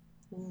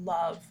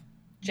love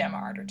Gemma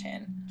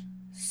Arterton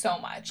so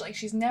much. Like,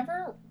 she's been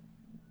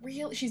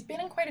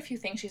in quite a few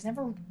things. She's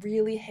never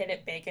really hit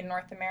it big in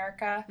North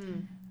America.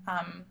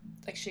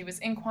 Like, she was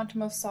in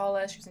Quantum of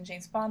Solace, she was in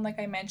James Bond, like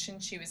I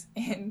mentioned, she was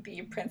in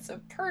the Prince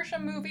of Persia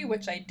movie,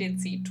 which I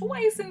did see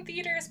twice in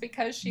theaters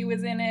because she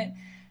was in it,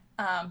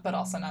 but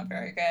also not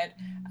very good.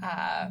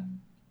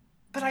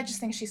 But I just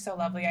think she's so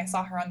lovely. I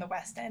saw her on the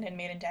West End in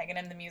Maiden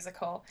Dagenham, the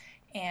musical,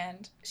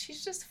 and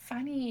she's just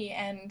funny,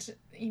 and,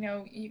 you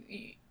know,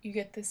 you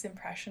get this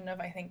impression of,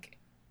 I think,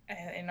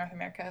 in North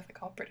America, of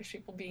like all British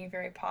people being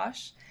very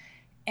posh.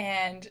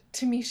 And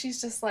to me, she's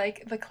just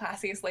like the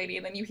classiest lady.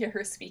 And then you hear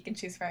her speak and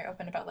she's very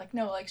open about like,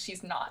 no, like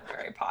she's not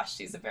very posh.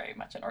 She's a very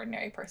much an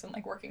ordinary person,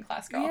 like working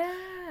class girl.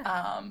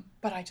 Yeah.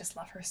 But I just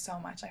love her so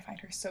much. I find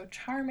her so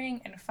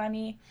charming and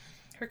funny.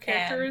 Her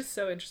character is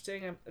so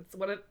interesting.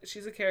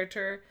 She's a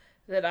character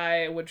that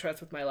I would trust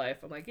with my life.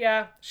 I'm like,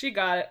 yeah, she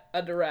got it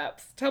under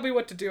wraps. Tell me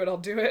what to do and I'll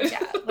do it.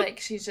 Yeah,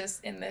 like she's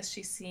just in this.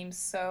 She seems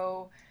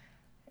so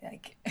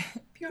like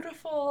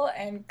beautiful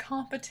and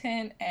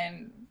competent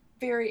and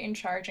very in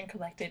charge and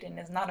collected, and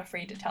is not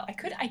afraid to tell. I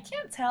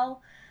can't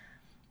tell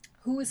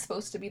who is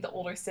supposed to be the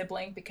older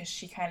sibling, because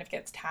she kind of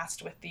gets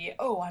tasked with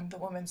I'm the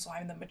woman, so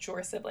I'm the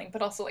mature sibling.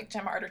 But also, like,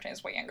 Gemma Arterton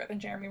is way younger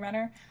than Jeremy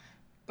Renner.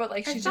 But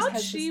like, I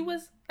thought she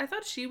was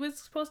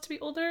supposed to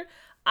be older.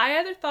 I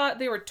either thought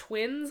they were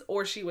twins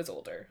or she was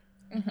older.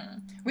 Mm-hmm.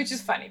 Which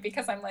is funny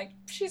because I'm like,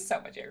 she's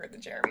so much younger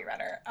than Jeremy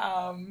Renner.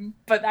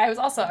 But I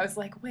was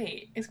like,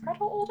 wait, is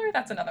Gretel older?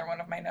 That's another one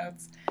of my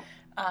notes.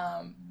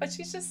 But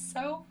she's just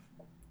so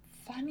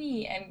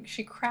funny, and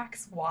she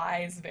cracks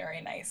wise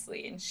very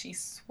nicely, and she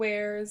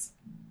swears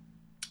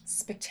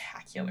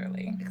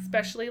spectacularly.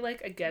 Especially,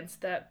 like,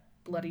 against that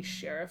bloody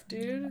sheriff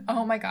dude.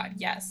 Oh my god,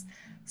 yes.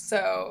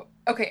 So,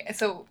 okay,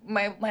 so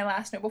my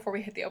last note before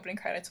we hit the opening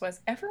credits was,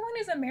 everyone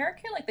is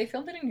American, like, they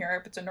filmed it in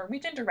Europe, it's a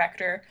Norwegian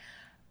director.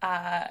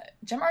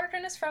 Gemma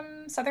Arterton is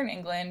from southern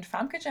England,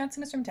 Famke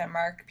Janssen is from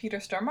Denmark, Peter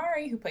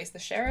Stormare, who plays the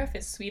sheriff,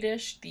 is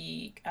Swedish,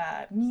 the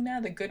Nina,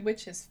 the good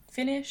witch, is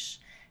Finnish.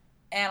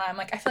 And I'm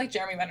like, I feel like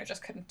Jeremy Renner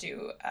just couldn't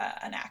do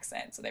an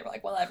accent. So they were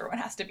like, well, everyone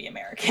has to be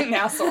American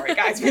now. Sorry,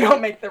 guys, we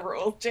don't make the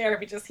rules.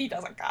 Jeremy he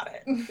doesn't got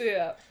it.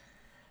 Yeah.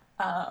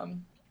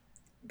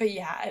 But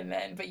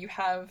you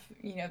have,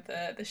 you know,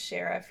 the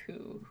sheriff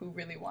who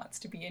really wants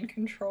to be in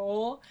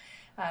control.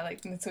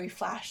 And so he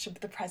flashed to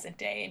the present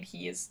day, and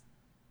he is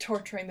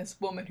torturing this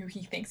woman who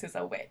he thinks is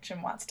a witch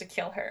and wants to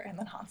kill her. And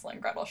then Hansel and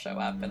Gretel show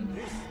up, and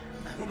this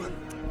woman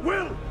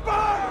will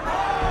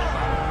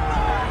burn!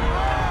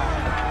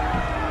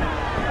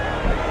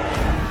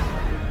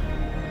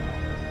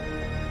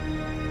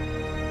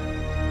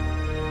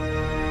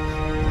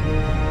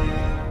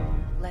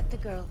 Let the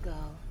girl go,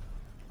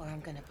 or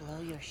I'm gonna blow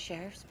your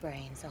sheriff's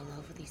brains all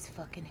over these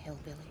fucking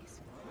hillbillies.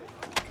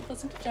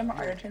 Listen to Gemma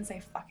Arterton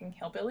say fucking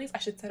hillbillies. I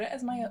should set it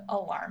as my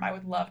alarm. I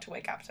would love to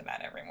wake up to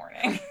that every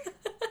morning.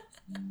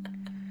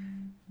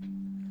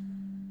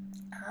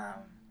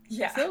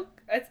 Yeah. So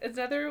it's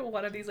another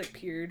one of these like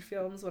period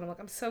films when I'm like,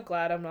 I'm so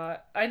glad I'm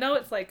not. I know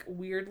it's like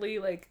weirdly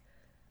like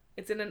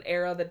it's in an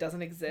era that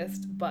doesn't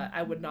exist, but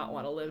I would not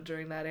want to live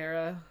during that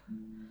era.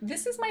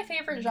 This is my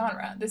favorite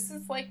genre. This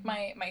is like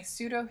my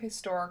pseudo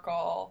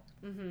historical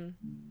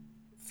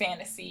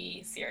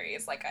fantasy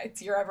series. Like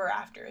it's your Ever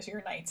Afters,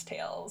 your Knight's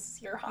Tales,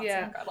 your Hansel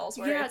and Gretel's.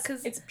 Where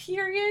it's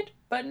period,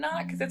 but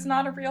not because it's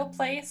not a real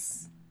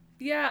place.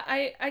 Yeah,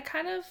 I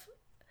kind of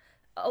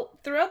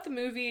throughout the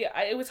movie,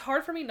 it was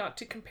hard for me not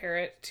to compare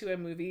it to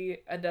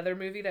another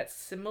movie that's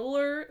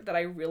similar that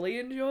I really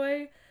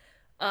enjoy.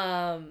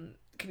 Can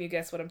you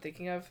guess what I'm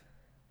thinking of?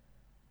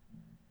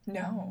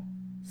 No.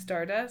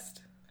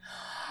 Stardust?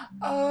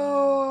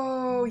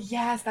 Oh,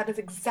 yes, that is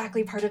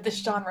exactly part of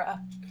this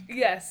genre.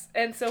 Yes,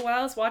 and so when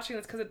I was watching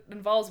this, because it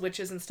involves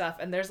witches and stuff,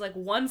 and there's like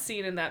one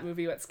scene in that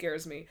movie that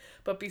scares me,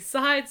 but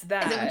besides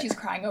that... Is it when she's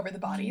crying over the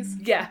bodies?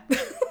 Yeah.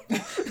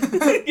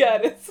 Yeah,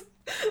 it is.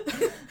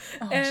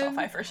 Oh, Michelle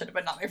Pfeiffer should have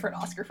been nominated for an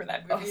Oscar for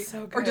that movie. Oh,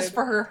 so good. Or just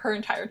for her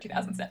entire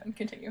 2007.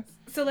 Continue.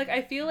 So, like,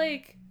 I feel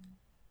like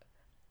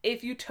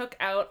if you took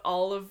out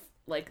all of,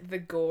 like, the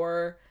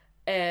gore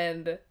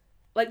and,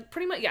 like,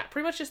 pretty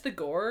much just the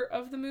gore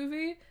of the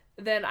movie,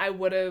 then I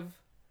would have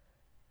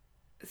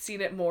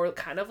seen it more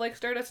kind of like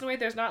Stardust in a way.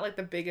 There's not, like,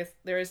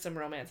 there is some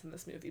romance in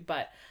this movie,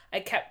 but I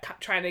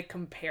kept trying to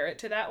compare it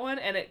to that one,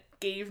 and it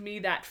gave me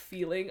that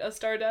feeling of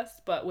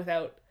Stardust, but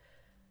without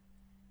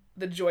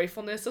the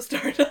joyfulness of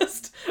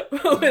Stardust.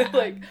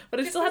 But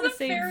it still has the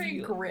same very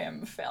feel.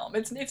 Grim film.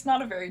 It's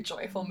not a very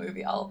joyful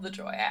movie. All of the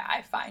joy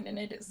I find in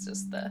it is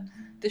just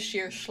the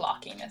sheer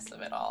schlockiness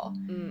of it all.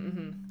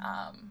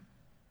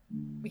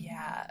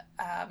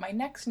 My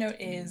next note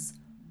is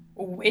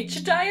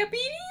witch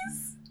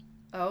diabetes.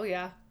 Oh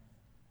yeah.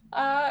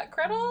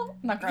 Hansel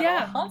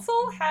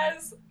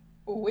has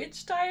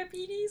witch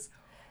diabetes.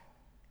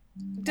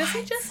 Does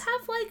he just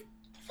have like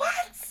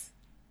what?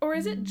 Or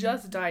is it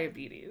just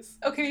diabetes?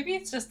 Okay, maybe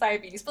it's just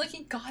diabetes, but like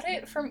he got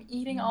it from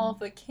eating all of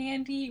the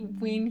candy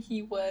when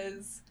he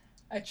was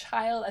a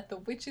child at the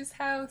witch's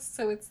house,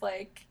 so it's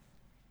like,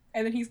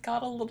 and then he's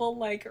got a little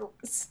like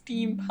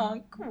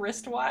steampunk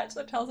wristwatch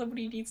that tells him what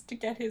he needs to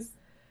get his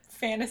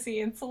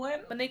fantasy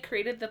insulin. When they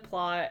created the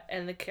plot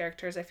and the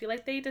characters, I feel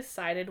like they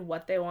decided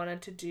what they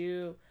wanted to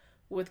do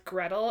with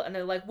Gretel, and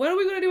they're like, what are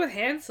we going to do with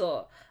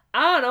Hansel?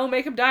 I don't know,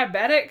 make him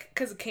diabetic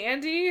because of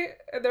candy?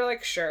 And they're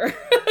like, sure.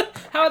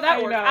 How would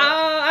that work?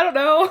 I don't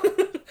know.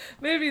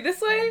 Maybe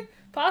this way?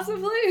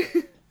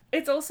 Possibly?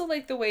 It's also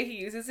like the way he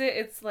uses it,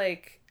 it's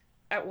like,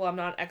 well, I'm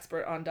not an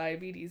expert on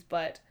diabetes,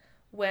 but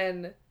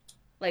when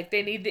like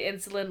they need the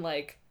insulin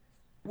like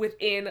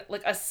within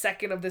like a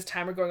second of this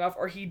timer going off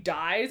or he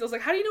dies, I was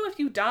like, how do you know if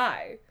you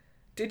die?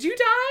 Did you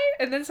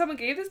die? And then someone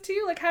gave this to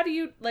you? Like, how do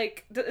you,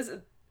 like, is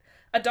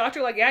a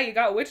doctor like, yeah, you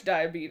got witch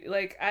diabetes?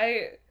 Like,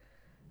 I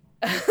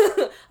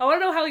want to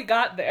know how he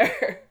got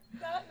there.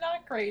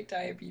 Not great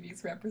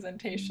diabetes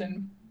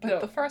representation, but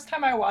no. The first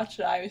time I watched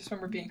it, I just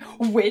remember being,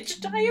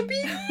 witch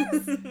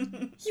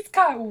diabetes? He's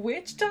got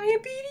witch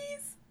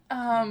diabetes?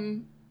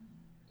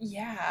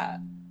 Yeah.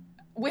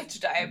 Witch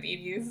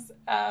diabetes.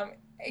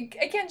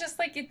 Again, just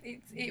like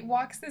it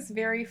walks this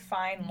very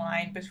fine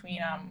line between,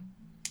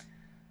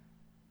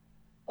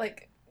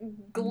 like,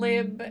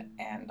 glib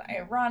and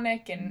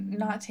ironic and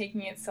not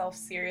taking itself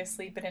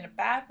seriously, but in a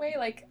bad way.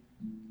 Like,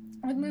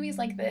 with movies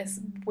like this,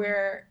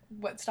 where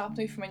what stopped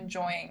me from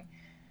enjoying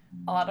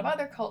a lot of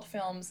other cult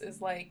films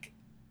is like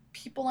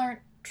people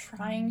aren't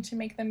trying to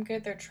make them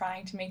good, they're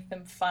trying to make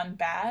them fun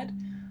bad.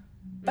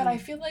 But I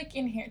feel like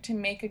in here, to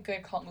make a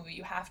good cult movie,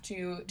 you have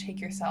to take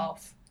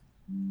yourself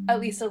at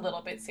least a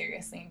little bit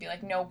seriously and be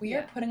like, no, we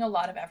are putting a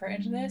lot of effort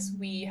into this.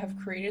 We have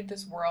created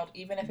this world,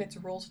 even if its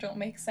rules don't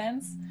make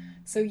sense.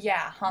 So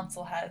yeah,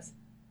 Hansel has,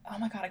 oh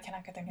my god, I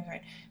cannot get their names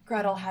right.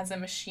 Gretel has a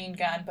machine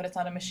gun, but it's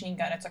not a machine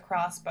gun, it's a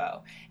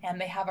crossbow.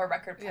 And they have a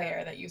record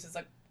player that uses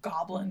a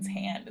goblin's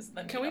hand as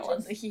the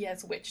needle. He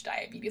has witch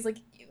diabetes. Like,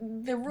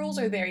 the rules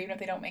are there, even if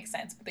they don't make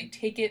sense, but they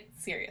take it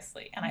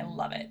seriously, and I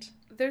love it.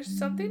 There's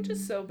something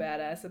just so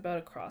badass about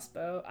a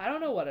crossbow. I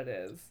don't know what it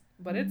is,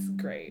 but it's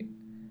great.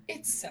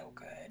 It's so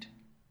good.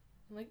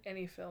 Like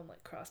any film,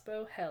 like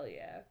Crossbow, hell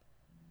yeah.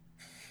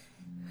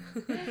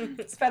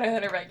 It's better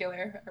than a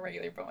regular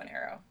bow and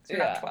arrow. You're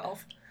not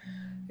 12.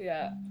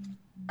 Yeah.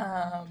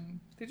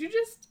 Did you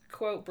just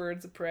quote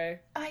Birds of Prey?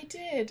 I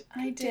did.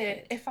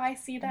 If I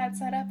see that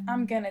setup,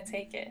 I'm gonna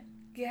take it.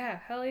 Yeah,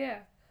 hell yeah.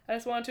 I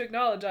just wanted to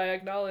acknowledge I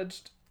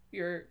acknowledged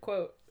your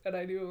quote, and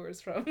I knew where it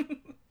was from.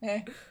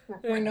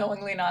 We're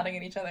knowingly nodding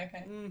at each other.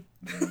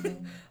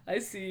 I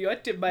see you. I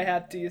tip my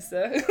hat to you,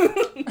 sir.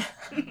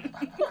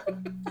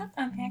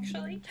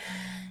 Actually.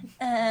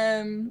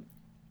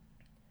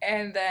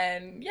 And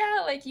then,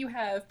 yeah, like, you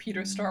have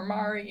Peter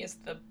Stormare as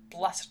the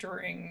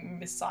blustering,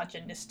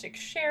 misogynistic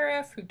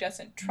sheriff who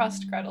doesn't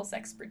trust Gretel's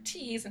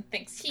expertise and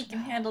thinks he can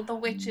handle the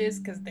witches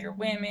because they're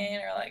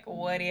women, or, like,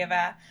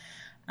 whatever.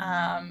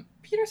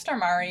 Peter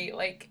Stormare,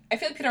 like, I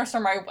feel like Peter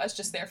Stormare was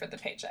just there for the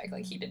paycheck.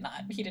 Like, he did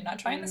not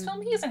try in this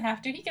film. He doesn't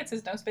have to. He gets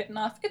his nose bitten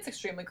off. It's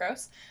extremely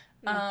gross.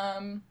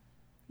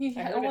 He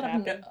had a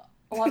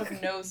lot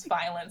of nose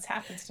violence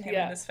happens to him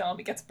in this film.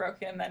 He gets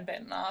broken and then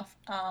bitten off.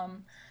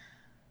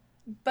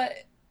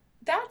 But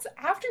that's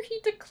after he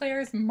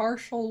declares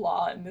martial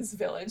law in this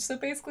village. So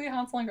basically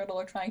Hansel and Gretel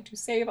are trying to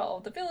save all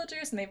of the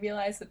villagers, and they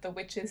realize that the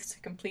witches, to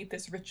complete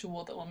this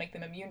ritual that will make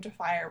them immune to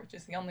fire, which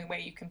is the only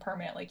way you can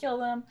permanently kill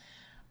them,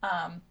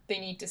 they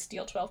need to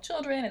steal 12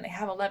 children, and they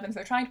have 11, so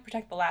they're trying to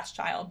protect the last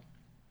child.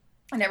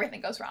 And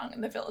everything goes wrong,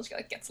 and the village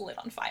gets lit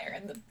on fire,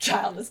 and the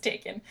child is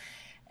taken.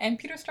 And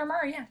Peter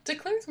Stormare,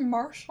 declares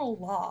martial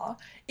law.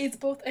 It's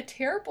both a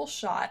terrible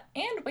shot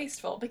and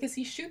wasteful, because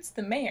he shoots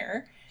the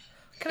mayor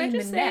in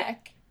the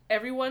neck.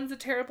 Everyone's a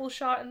terrible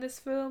shot in this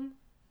film.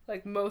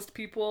 Like, most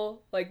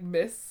people, like,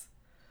 miss.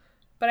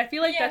 But I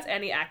feel like that's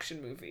any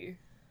action movie.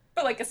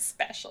 But, like,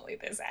 especially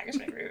this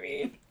action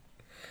movie.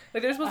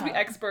 Like, they're supposed to be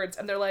experts,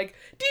 and they're like,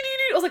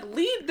 dee-dee-dee. I was like,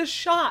 lead the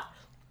shot.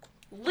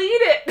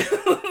 Lead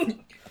it.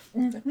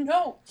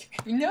 No.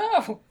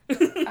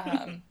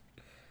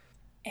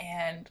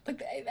 And,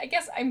 like, I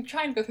guess I'm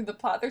trying to go through the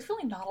plot. There's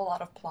really not a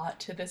lot of plot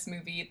to this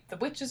movie. The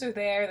witches are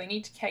there. They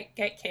need to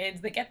get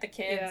kids. They get the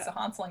kids. So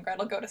Hansel and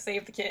Gretel go to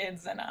save the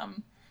kids. And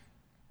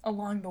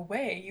along the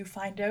way, you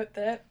find out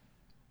that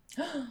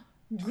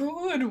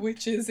good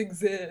witches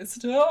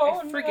exist.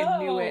 Oh, I freaking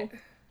knew it.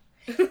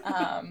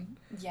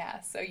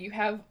 So you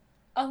have...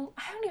 I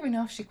don't even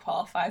know if she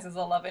qualifies as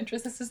a love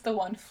interest. This is the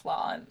one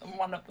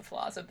of the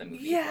flaws of the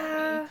movie.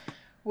 Yeah.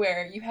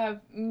 Where you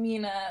have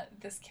Mina,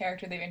 this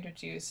character they've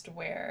introduced,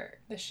 where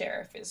the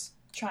sheriff is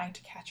trying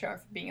to catch her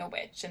for being a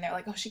witch, and they're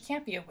like, oh, she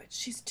can't be a witch,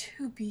 she's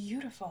too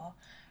beautiful.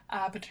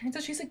 But it turns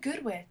out she's a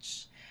good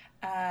witch.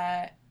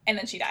 And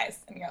then she dies,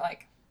 and you're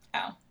like,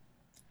 oh,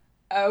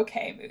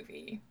 okay,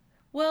 movie.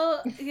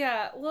 Well,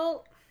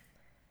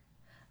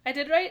 I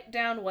did write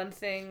down one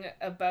thing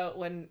about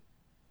when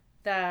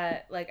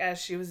that, like, as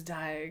she was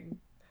dying,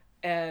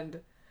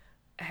 and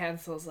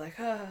Hansel's like,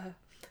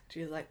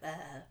 she's like,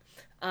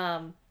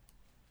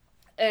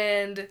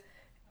 and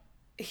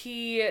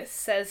he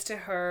says to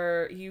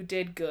her, you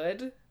did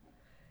good.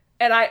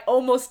 And I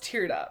almost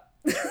teared up.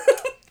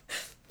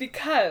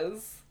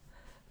 Because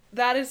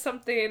that is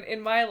something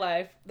in my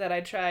life that I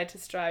try to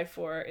strive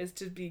for, is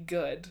to be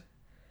good.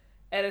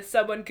 And if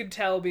someone could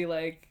tell me,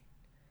 like,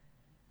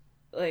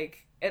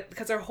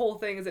 because her whole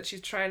thing is that she's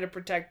trying to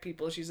protect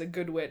people, she's a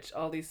good witch,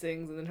 all these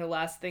things, and then her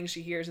last thing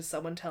she hears is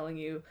someone telling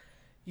you,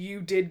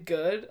 you did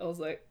good. I was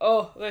like,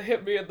 oh, that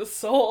hit me in the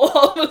soul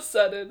all of a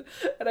sudden,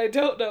 and I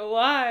don't know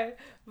why,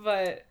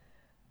 but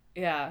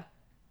yeah.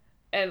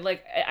 And,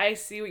 like, I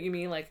see what you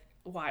mean, like,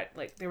 why,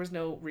 like, there was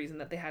no reason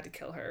that they had to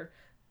kill her,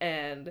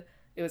 and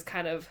it was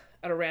kind of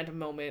at a random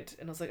moment,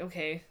 and I was like,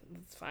 okay,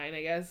 that's fine,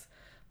 I guess,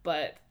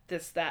 but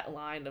that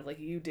line of, like,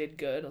 you did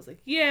good, I was like,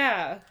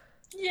 yeah.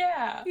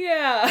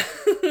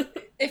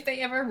 If they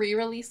ever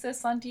re-release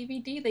this on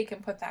DVD, they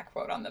can put that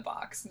quote on the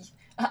box.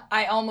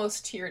 I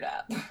almost teared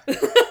up.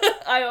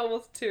 I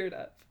almost teared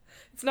up.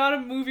 It's not a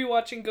movie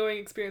watching going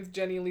experience,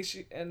 Jenny,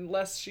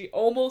 unless she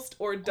almost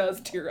or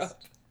does tear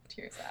up.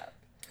 Tears up.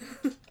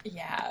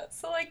 Yeah,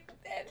 so, like,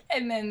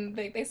 and then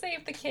they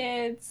save the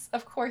kids.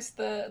 Of course,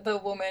 the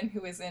woman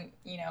who isn't,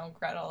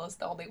 Gretel is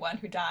the only one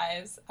who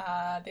dies.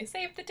 They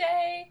save the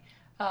day.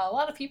 A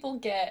lot of people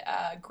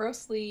get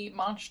grossly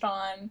munched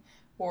on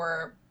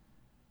or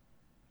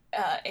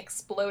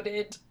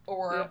exploded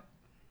or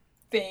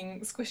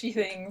squishy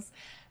things.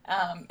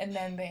 And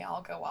then they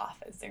all go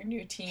off as their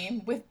new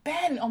team with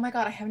Ben. Oh my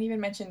god, I haven't even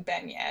mentioned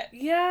Ben yet.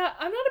 Yeah,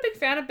 I'm not a big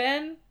fan of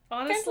Ben,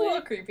 honestly. Ben's a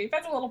little creepy.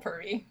 Ben's a little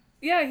pervy.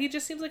 Yeah, he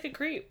just seems like a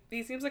creep.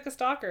 He seems like a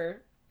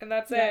stalker. And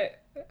that's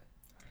it.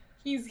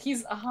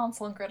 He's a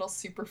Hansel and Gretel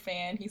super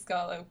fan. He's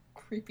got a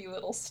creepy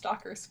little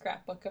stalker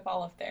scrapbook of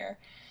all of their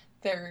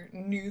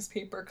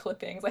newspaper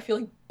clippings. I feel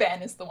like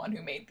Ben is the one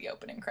who made the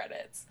opening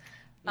credits.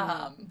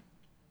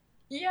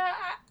 Yeah,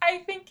 I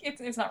think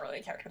it's not really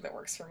a character that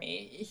works for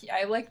me.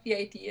 I like the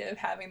idea of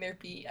having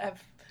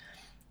of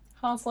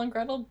Hansel and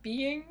Gretel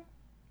being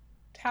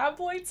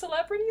tabloid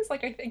celebrities.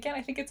 Like,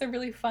 I think it's a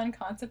really fun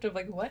concept of,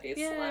 like, what is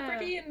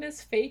celebrity in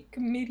this fake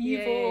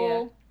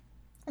medieval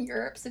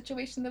Europe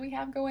situation that we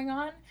have going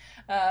on.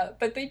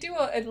 But they do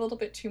a little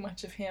bit too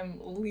much of him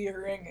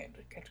leering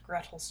at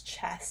Gretel's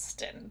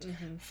chest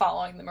and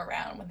following them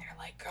around when they're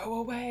like, go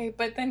away.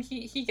 But then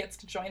he gets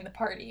to join the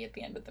party at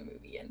the end of the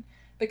movie and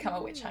become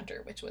a witch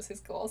hunter, which was his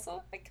goal.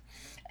 So, like,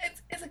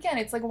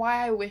 it's like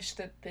why I wish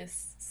that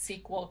this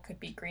sequel could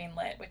be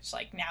greenlit, which,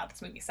 like, now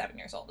this movie's 7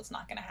 years old, it's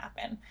not going to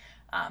happen.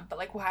 But,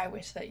 like, why I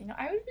wish that,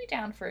 I would be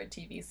down for a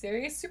TV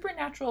series.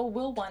 Supernatural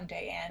will one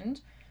day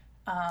end.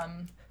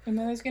 And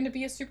then there's going to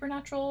be a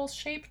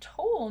supernatural-shaped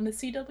hole in the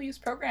CW's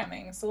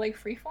programming. So, like,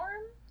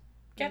 Freeform,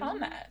 get on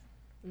that.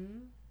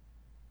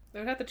 They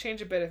would have to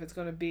change a bit if it's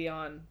going to be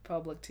on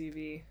public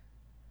TV.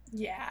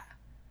 Yeah.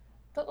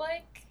 But,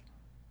 like,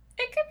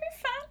 it could be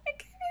fun. It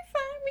could be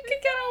fun. We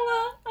could get a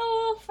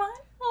little fun.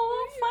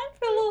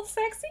 A little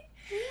sexy.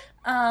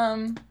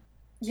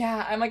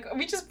 Yeah, I'm like,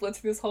 we just blitzed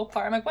through this whole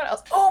part. I'm like, what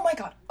else? Oh my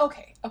god.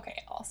 Okay.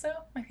 Also,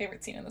 my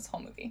favorite scene in this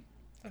whole movie.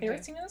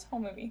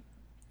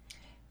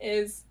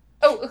 Is...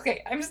 Oh,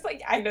 okay. I'm just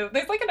like, I know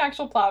there's like an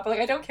actual plot, but like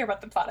I don't care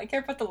about the plot. I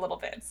care about the little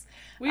bits.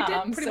 We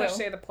did pretty much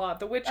say the plot.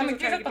 The witches are trying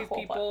to get these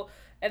people, plot.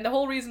 And the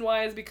whole reason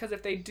why is because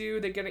if they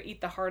do, they're gonna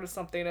eat the heart of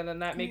something, and then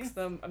that makes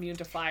them immune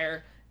to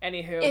fire.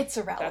 Anywho, it's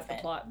irrelevant. That's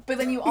the plot. But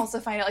then you also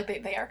find out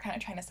like they are kind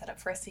of trying to set up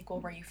for a sequel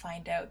where you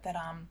find out that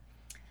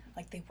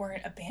like they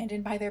weren't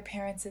abandoned by their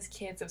parents as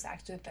kids. It was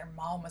actually that their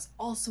mom was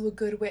also a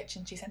good witch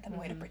and she sent them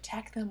away to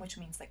protect them, which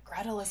means that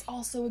Gretel is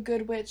also a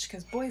good witch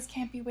because boys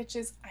can't be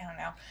witches. I don't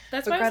know.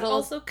 That's why I was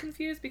also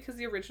confused because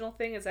the original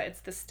thing is that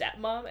it's the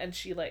stepmom and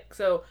she like,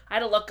 so I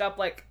had to look up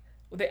like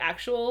the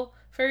actual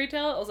fairy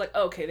tale. I was like,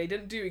 okay, they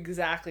didn't do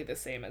exactly the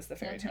same as the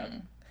fairy tale.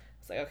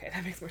 It's like, okay,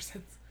 that makes more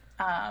sense.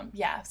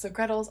 Yeah, so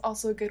Gretel's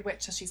also a good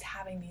witch, so she's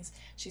having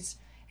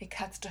it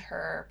cuts to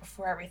her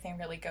before everything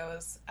really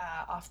goes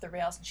off the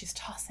rails, and she's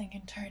tossing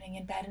and turning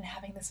in bed and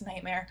having this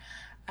nightmare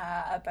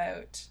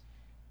about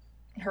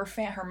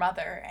her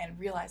mother and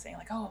realizing,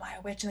 like, oh, am I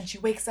a witch? And then she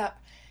wakes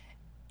up,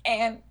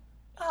 and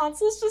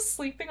Hansel's just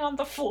sleeping on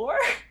the floor.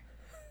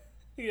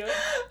 Yeah.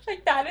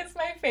 Like, that is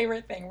my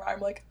favorite thing, where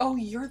I'm like, oh,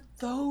 you're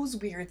those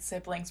weird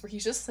siblings, where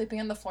he's just sleeping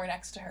on the floor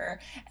next to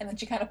her, and then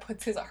she kind of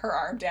puts her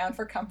arm down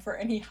for comfort,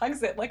 and he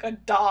hugs it like a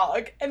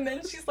dog, and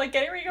then she's like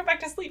getting ready to go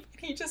back to sleep,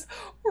 and he just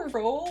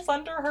rolls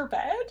under her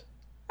bed.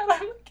 And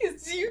I'm like,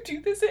 do you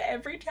do this at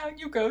every town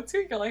you go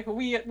to? You're like,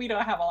 we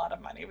don't have a lot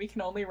of money, we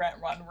can only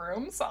rent one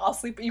room, so I'll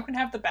sleep, you can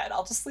have the bed,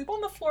 I'll just sleep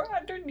on the floor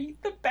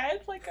underneath the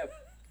bed like a...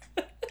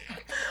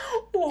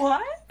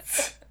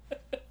 What?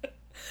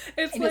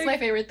 It's my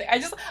favorite thing.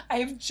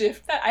 I've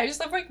gifed that. I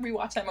just love like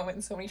rewatch that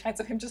moment so many times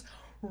of him just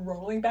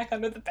rolling back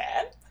under the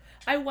bed.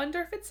 I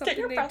wonder if it's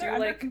something they do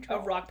like a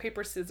rock,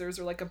 paper, scissors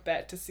or like a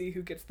bet to see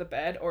who gets the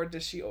bed, or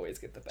does she always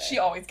get the bed? She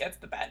always gets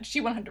the bed. She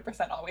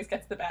 100% always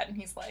gets the bed, and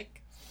he's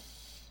like,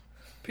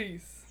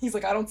 peace. He's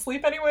like, I don't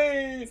sleep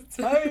anyways. It's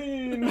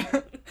fine.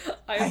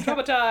 I am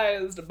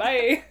traumatized.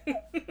 Bye.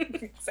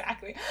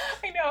 Exactly.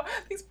 I know.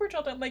 These poor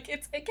children, like,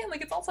 it's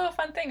also a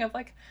fun thing of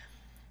like,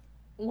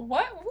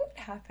 what would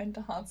happen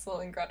to Hansel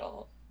and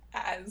Gretel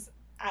as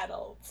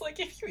adults?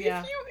 Like, if you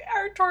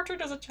are tortured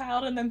as a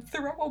child and then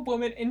throw a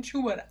woman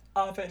into an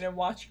oven and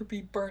watch her be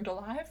burned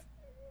alive,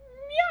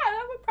 yeah,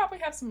 that would probably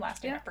have some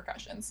lasting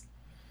repercussions.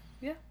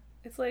 Yeah.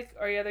 It's like,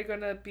 are you either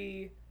gonna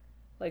be,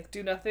 like,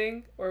 do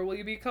nothing, or will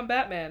you become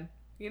Batman?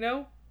 You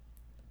know?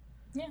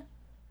 Yeah.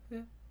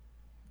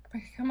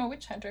 Become a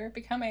witch hunter.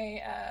 Become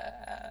an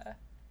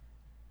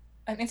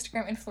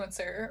Instagram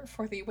influencer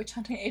for the witch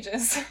hunting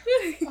ages.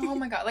 Oh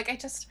my god, like I'm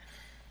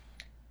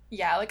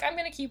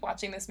gonna keep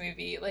watching this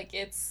movie. Like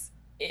it's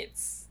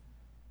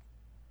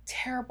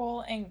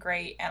terrible and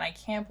great, and I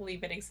can't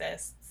believe it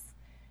exists,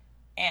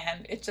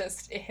 and it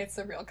hits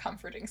a real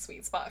comforting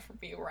sweet spot for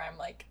me where I'm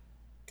like,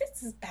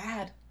 this is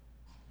bad,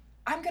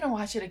 I'm gonna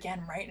watch it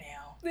again right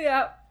now.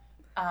 Yeah.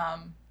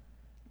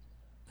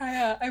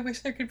 I wish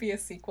there could be a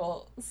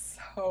sequel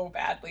so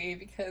badly,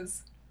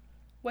 because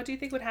what do you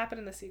think would happen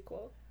in the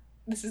sequel?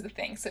 This is the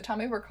thing. So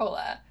Tommy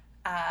Wirkola,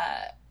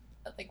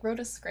 wrote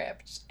a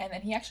script, and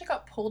then he actually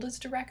got pulled as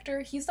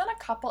director. He's done a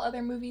couple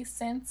other movies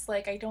since.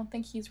 Like, I don't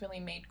think he's really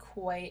made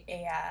quite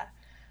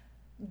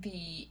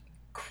the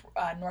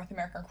North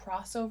American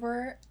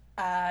crossover,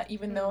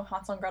 even though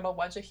Hansel and Gretel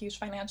was a huge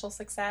financial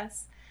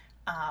success.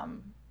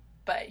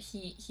 But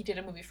he did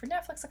a movie for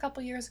Netflix a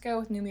couple years ago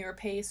with Noomi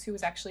Rapace, who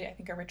was actually, I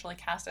think, originally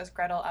cast as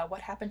Gretel.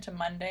 What Happened to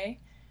Monday?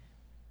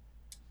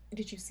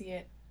 Did you see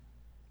it?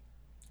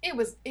 It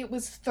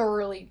was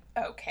thoroughly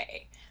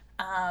okay.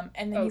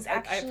 And then he's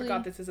actually... I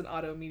forgot this is an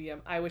audio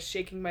medium. I was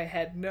shaking my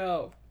head.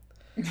 No.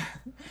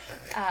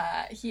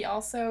 He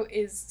also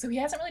is... So he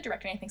hasn't really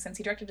directed anything since.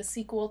 He directed a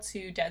sequel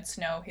to Dead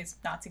Snow, his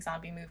Nazi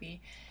zombie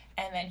movie.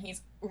 And then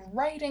he's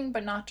writing,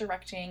 but not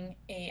directing,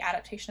 a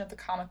adaptation of the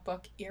comic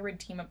book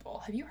Irredeemable.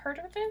 Have you heard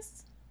of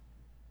this?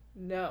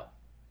 No.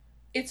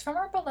 It's from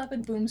our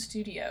beloved Boom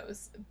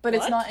Studios, but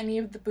It's not any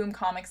of the Boom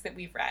comics that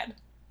we've read.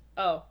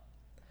 Oh.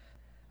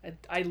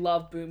 I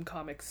love Boom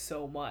comics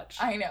so much.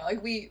 I know, like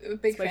a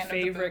big fan of the Boom. My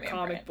favorite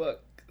comic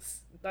book,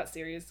 not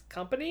series,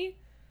 company?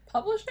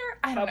 Publisher?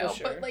 I don't know,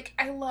 but like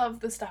I love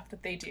the stuff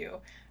that they do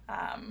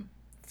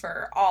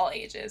for all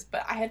ages.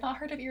 But I had not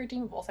heard of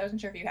Irredeemable, so I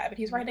wasn't sure if you had. But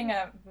he's writing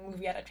a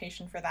movie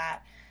adaptation for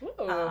that.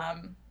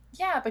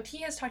 Yeah, but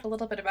he has talked a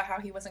little bit about how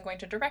he wasn't going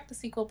to direct the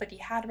sequel, but he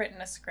had written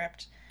a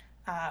script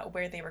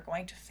where they were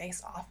going to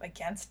face off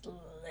against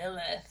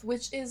Lilith,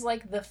 which is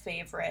like the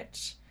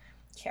favorite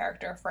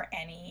character for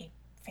any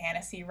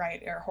fantasy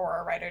writer or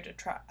horror writer to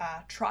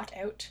trot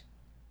out.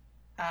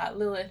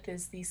 Lilith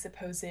is the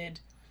supposed,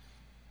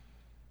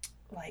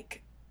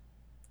 like,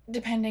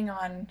 depending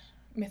on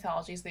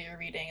mythologies that you're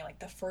reading, like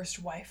the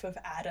first wife of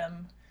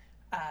Adam,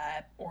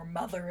 or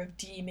Mother of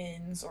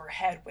Demons, or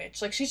Head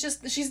Witch. Like, she's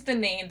the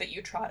name that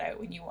you trot out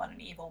when you want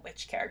an evil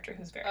witch character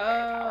who's very, very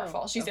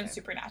powerful. She's in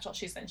Supernatural.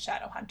 She's in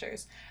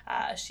Shadowhunters.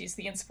 She's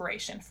the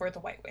inspiration for the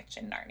White Witch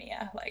in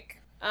Narnia.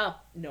 Like, oh,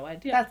 no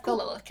idea. That's the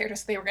Lilith character.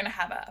 So they were going to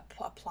have a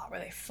plot where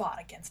they fought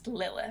against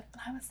Lilith.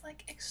 And I was,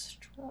 like,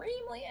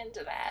 extremely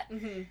into that.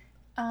 Mm-hmm.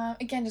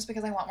 Again, just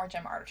because I want more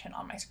Gemma Arterton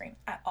on my screen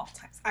at all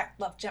times. I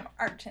love Gemma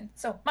Arterton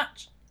so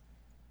much.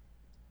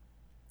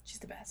 She's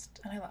the best,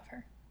 and I love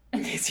her.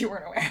 In case you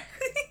weren't aware.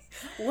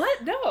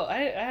 What? No,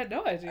 I had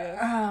no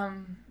idea.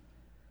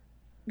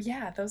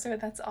 Yeah,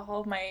 that's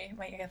all my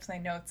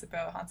notes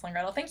about Hansel and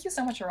Gretel. Thank you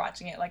so much for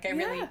watching it. Like,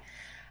 I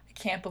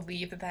can't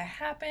believe that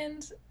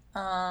happened.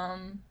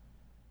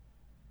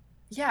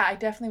 Yeah, I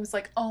definitely was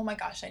like, oh my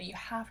gosh, Jenny, you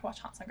have to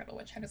watch Hansel and Gretel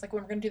Witch Hunt. It's like,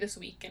 we're going to do this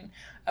week, and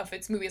of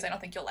its movies I don't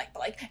think you'll like, but,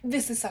 like,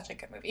 this is such a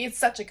good movie. It's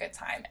such a good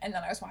time. And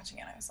then I was watching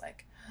it, and I was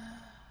like...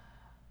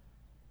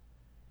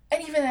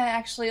 And even then,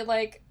 actually,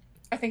 like,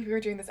 I think we were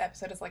doing this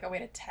episode as, like, a way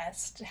to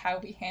test how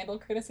we handle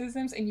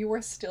criticisms, and you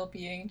were still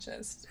being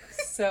just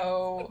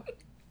so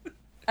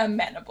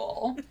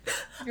amenable.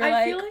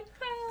 I feel like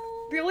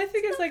the only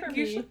thing is, like,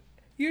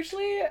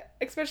 usually,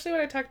 especially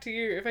when I talk to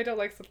you, if I don't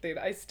like something,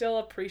 I still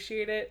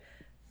appreciate it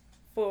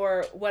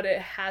for what it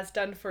has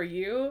done for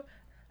you.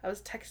 I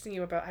was texting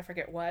you about, I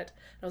forget what,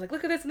 and I was like,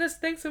 look at this and this,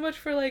 thanks so much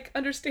for, like,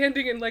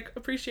 understanding and, like,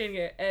 appreciating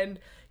it, and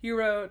you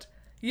wrote,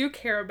 you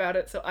care about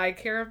it, so I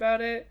care about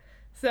it,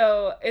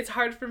 so it's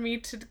hard for me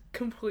to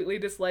completely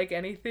dislike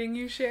anything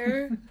you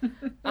share.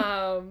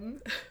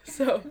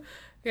 So,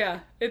 yeah,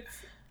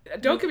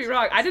 don't get me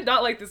wrong, I did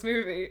not like this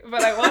movie,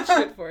 but I watched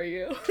it for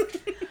you.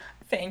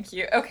 Thank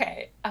you.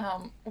 Okay,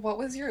 what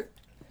was your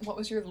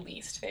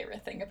least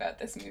favorite thing about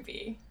this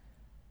movie?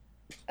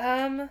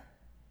 I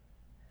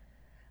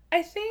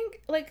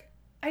think, like,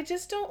 I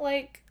just don't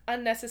like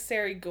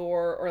unnecessary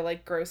gore or,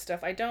 like, gross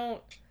stuff.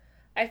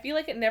 I feel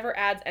like it never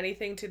adds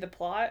anything to the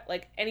plot.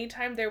 Like,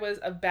 anytime there was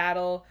a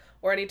battle,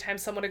 or anytime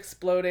someone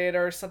exploded,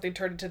 or something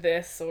turned into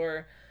this,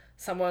 or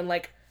someone,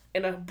 like,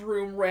 in a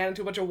broom ran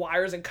into a bunch of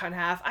wires and cut in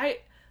half,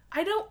 it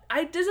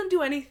doesn't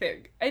do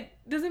anything. It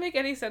doesn't make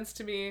any sense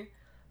to me,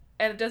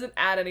 and it doesn't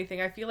add anything.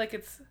 I feel like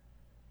it's,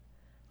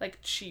 like,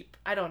 cheap.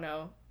 I don't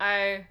know.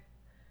 I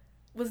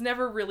was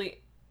never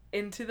really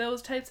into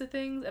those types of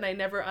things, and I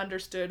never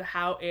understood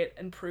how it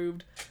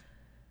improved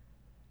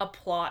a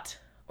plot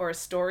or a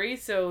story,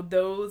 so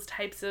those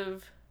types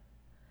of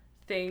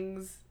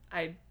things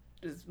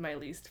is my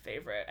least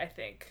favorite, I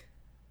think.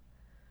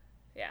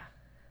 Yeah.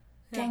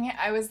 Dang it,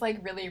 I was,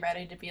 like, really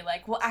ready to be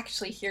like, well,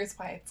 actually, here's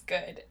why it's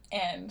good.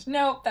 And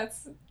no,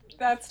 that's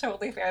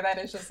totally fair. That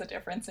is just a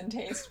difference in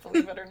taste,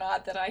 believe it or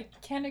not, that I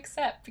can't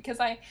accept, because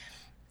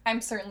I'm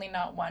certainly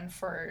not one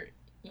for,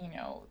 you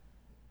know,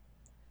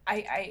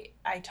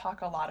 I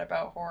talk a lot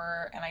about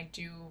horror, and I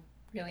do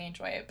really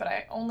enjoy it, but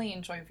I only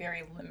enjoy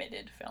very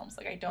limited films.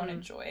 Like, I don't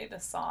enjoy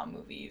the Saw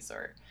movies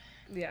or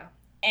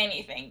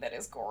anything that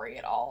is gory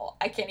at all.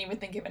 I can't even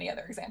think of any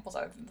other examples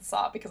other than the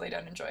Saw, because I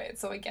don't enjoy it.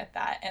 So I get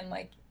that. And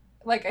like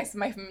I said,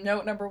 my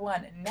note number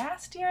one,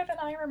 nastier than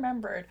I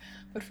remembered.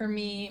 But for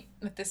me,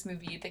 with this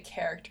movie, the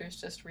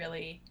characters just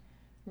really,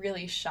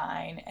 really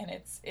shine. And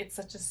it's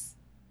such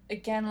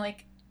again,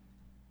 like,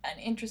 an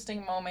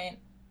interesting moment.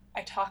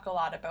 I talk a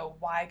lot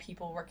about why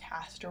people were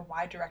cast or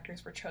why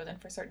directors were chosen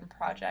for certain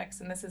projects.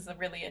 And this is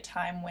really a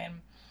time when,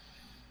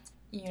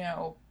 you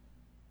know,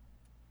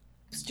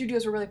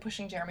 studios were really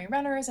pushing Jeremy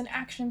Renner as an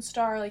action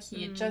star. Like,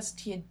 he had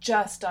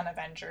just done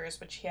Avengers,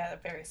 which he had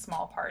a very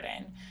small part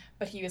in.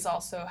 But he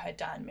had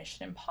done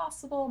Mission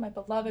Impossible, my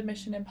beloved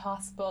Mission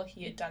Impossible.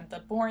 He had done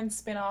the Bourne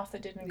spin-off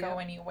that didn't go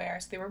anywhere.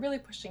 So they were really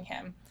pushing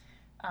him.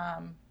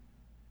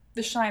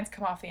 The shine's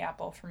come off the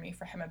apple for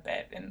him a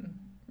bit in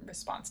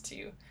response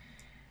to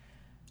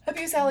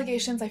abuse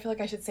allegations. I feel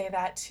like I should say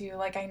that too.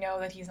 Like, I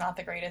know that he's not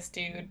the greatest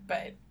dude,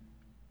 but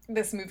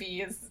this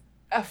movie is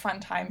a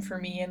fun time for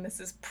me, and this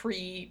is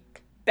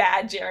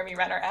pre-bad Jeremy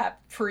Renner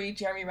app,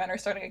 pre-Jeremy Renner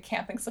starting a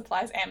camping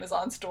supplies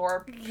Amazon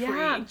store,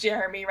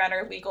 pre-Jeremy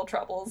Renner legal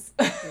troubles.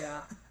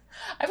 Yeah.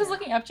 I was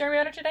looking up Jeremy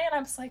Renner today, and I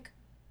was like,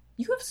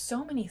 you have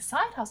so many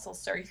side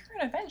hustles, sir.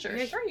 You're an Avenger.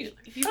 Yeah, sure,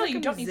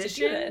 you don't need to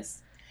do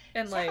this.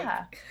 And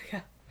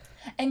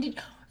And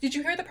did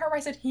you hear the part where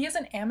I said he has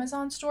an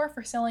Amazon store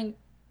for selling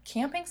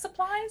camping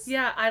supplies?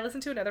 Yeah, I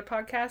listened to another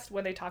podcast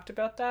when they talked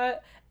about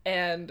that,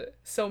 and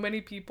so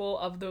many people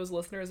of those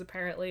listeners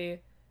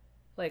apparently,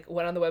 like,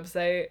 went on the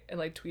website and,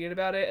 like, tweeted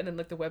about it, and then,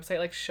 like, the website,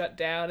 like, shut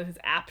down, and his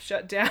app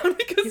shut down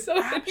because his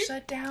app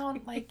shut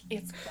down. Like,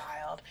 it's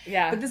wild.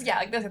 Yeah. But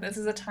this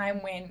is a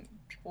time when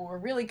people were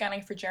really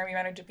gunning for Jeremy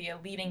Renner to be a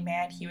leading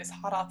man. He was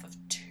hot off of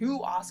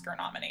 2 Oscar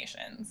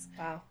nominations.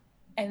 Wow.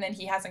 And then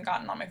he hasn't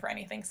gotten nominated for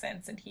anything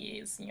since, and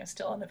he's, you know,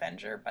 still an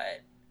Avenger,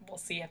 but we'll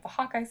see if the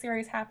Hawkeye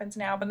series happens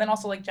now. But then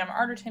also, like, Gemma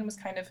Arterton was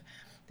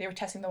they were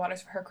testing the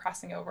waters for her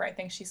crossing over. I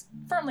think she's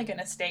firmly going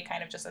to stay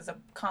kind of just as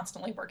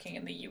constantly working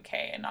in the UK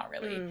and not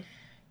really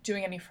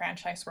doing any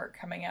franchise work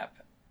coming up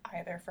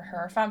either for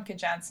her. Famke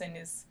Janssen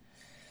is,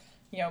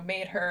 you know,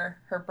 made her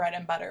bread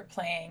and butter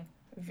playing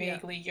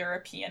vaguely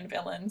European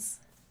villains.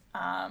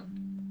 Yeah,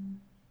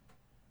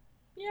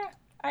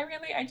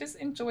 I just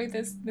enjoy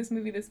this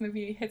movie. This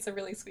movie hits a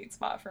really sweet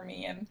spot for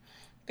me, and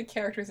the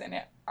characters in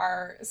it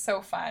are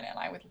so fun, and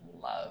I would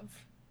love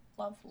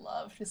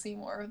to see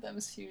more of them.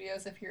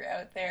 Studios, if you're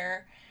out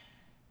there,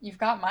 you've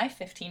got my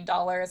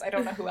 $15. I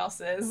don't know who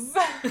else is.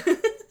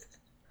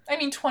 I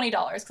mean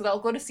 $20, because I'll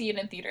go to see it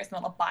in theaters and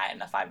then I'll buy it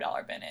in a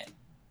 $5 bin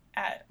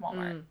at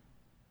Walmart.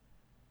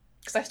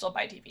 Because I still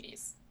buy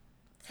DVDs.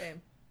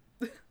 Same.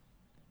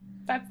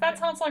 That's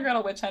Hansel and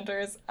Gretel Witch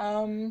Hunters.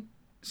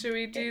 Should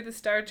we do the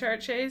star chart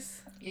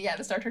chase? Yeah,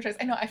 the star chart chase.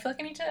 I know, I feel like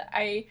I need to,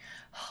 I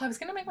was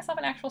going to make myself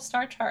an actual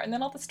star chart, and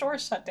then all the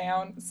stores shut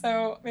down,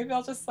 so maybe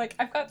I'll just, like,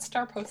 I've got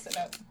star post-it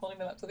notes. I'm holding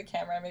them up to the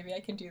camera. Maybe I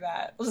can do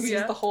that. I'll just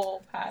use the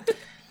whole pad.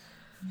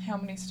 How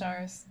many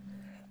stars?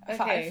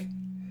 Okay.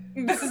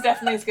 5. This is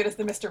definitely as good as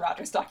the Mr.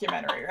 Rogers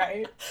documentary,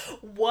 right?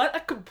 What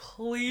a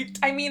complete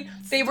I mean,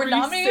 they were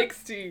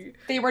 360.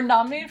 They were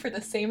nominated for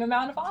the same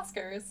amount of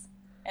Oscars,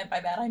 and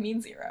by that I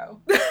mean 0.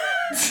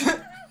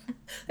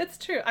 That's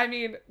true. I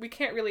mean, we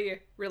can't really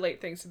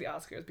relate things to the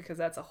Oscars because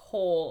that's a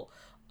whole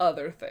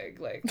other thing.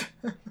 Like,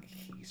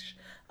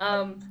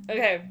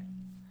 okay.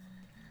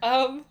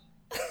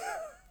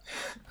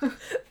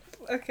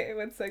 Okay,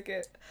 1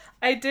 second.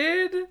 I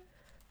did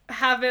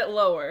have it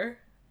lower,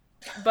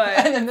 but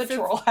and then the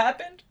troll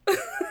happened.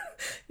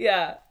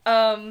 Yeah.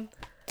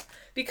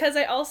 Because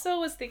I also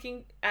was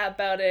thinking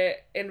about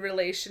it in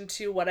relation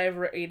to what I've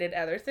rated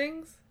other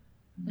things.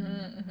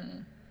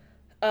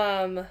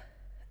 Mm-hmm.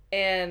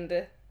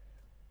 And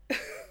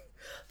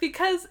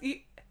because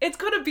it's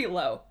gonna be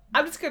low.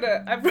 I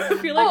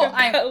feel like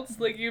I'm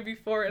counseling you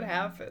before it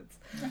happens.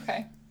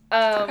 Okay.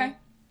 Okay.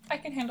 I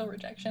can handle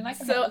rejection.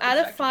 So out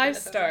of 5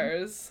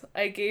 stars,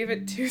 I gave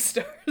it 2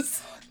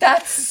 stars.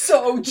 That's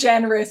so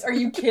generous. Are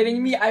you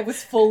kidding me? I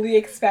was fully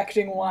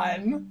expecting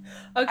 1.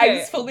 Okay. I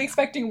was fully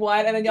expecting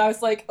 1, and then I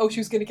was like, oh, she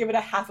was going to give it a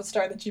half a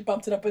star, then she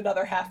bumped it up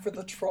another half for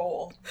the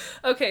troll.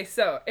 Okay,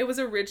 so it was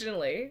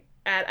originally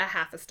at a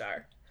half a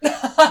star.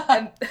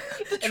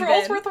 The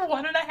troll's worth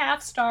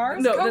 1.5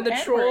 stars? No, then the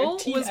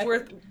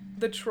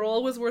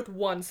troll was worth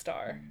 1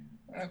 star.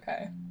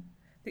 Okay.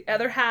 The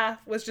other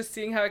half was just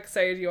seeing how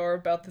excited you are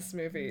about this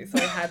movie, so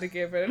I had to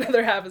give it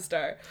another half a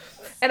star.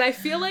 And I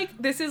feel like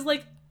this is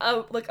like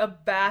a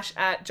bash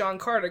at John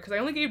Carter, because I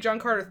only gave John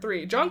Carter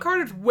 3. John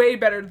Carter's way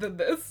better than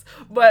this,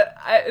 but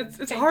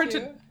it's hard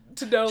to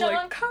know.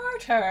 John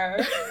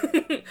Carter!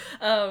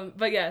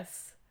 But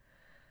yes,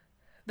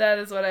 that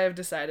is what I have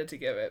decided to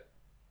give it.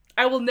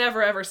 I will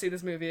never ever see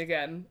this movie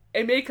again.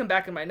 It may come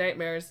back in my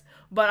nightmares,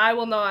 but I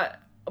will not,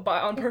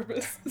 on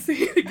purpose,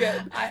 see it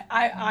again.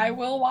 I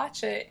will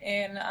watch it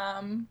in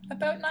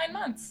about 9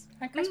 months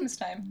at Christmas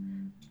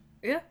time.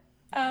 Yeah.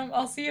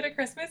 I'll see it at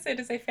Christmas. It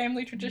is a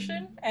family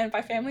tradition, and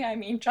by family I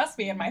mean just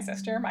me and my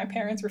sister. My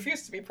parents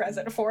refuse to be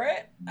present for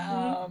it.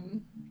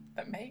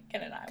 But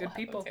Megan and I will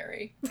have a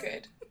very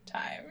good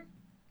time.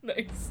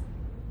 Nice.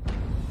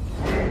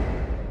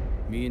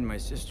 Me and my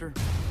sister,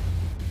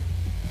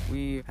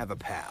 we have a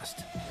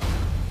past.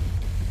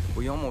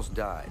 We almost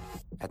died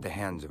at the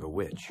hands of a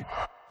witch.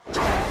 But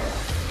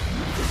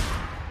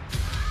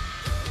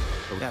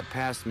that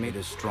past made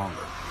us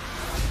stronger.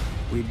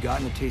 We'd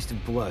gotten a taste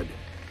of blood,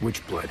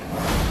 witch blood.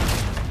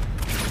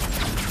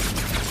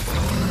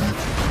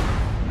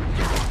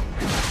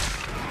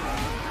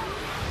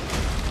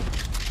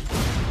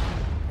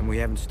 And we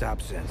haven't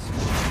stopped since.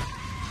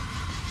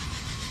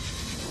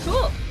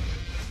 Cool.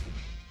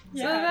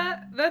 Yeah. So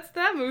that's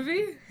that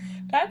movie.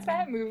 That's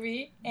that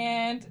movie,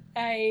 and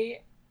we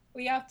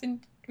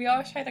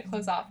always try to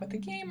close off with a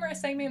game or a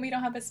segment. We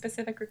don't have a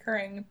specific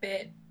recurring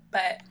bit,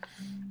 but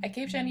I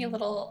gave Jenny a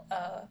little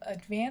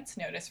advance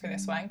notice for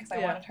this one because I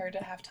wanted her to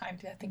have time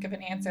to think of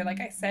an answer.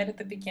 Like I said at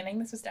the beginning,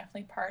 this was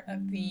definitely part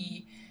of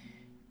the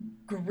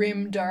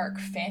grim, dark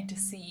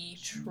fantasy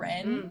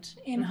trend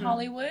in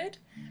Hollywood.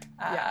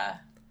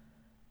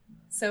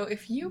 So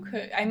if you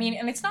could, I mean,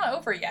 and it's not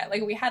over yet.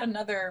 Like we had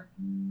another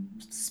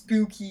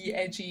spooky,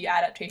 edgy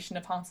adaptation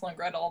of Hansel and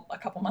Gretel a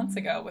couple months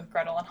ago with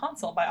Gretel and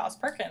Hansel by Oz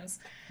Perkins.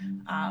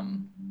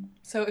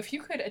 So if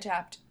you could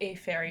adapt a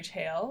fairy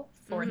tale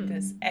for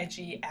this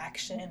edgy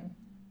action,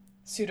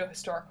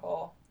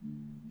 pseudo-historical,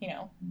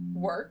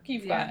 work,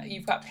 you've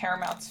got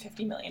Paramount's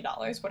 $50 million.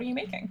 What are you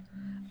making?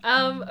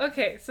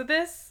 Okay, so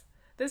this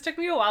took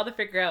me a while to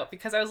figure out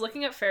because I was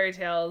looking at fairy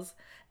tales,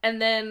 and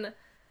then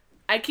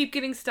I keep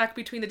getting stuck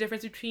between the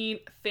difference between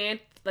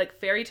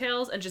fairy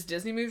tales and just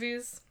Disney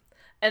movies.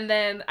 And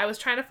then I was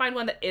trying to find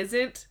one that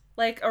isn't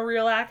like a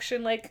real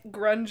action, like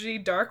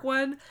grungy, dark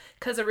one.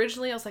 Because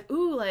originally I was like,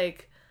 ooh,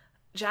 like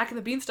Jack and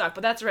the Beanstalk,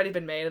 but that's already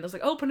been made. And I was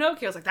like, oh,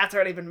 Pinocchio. I was like, that's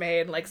already been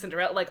made. And like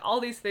Cinderella, like all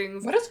these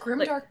things. What is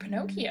grimdark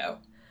Pinocchio?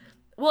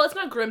 Well, it's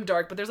not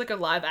grimdark, but there's like a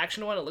live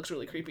action one. It looks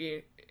really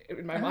creepy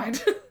in my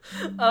mind.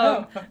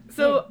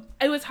 So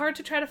it was hard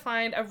to try to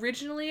find.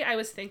 Originally, I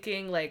was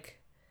thinking like,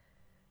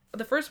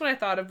 the first one I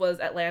thought of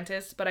was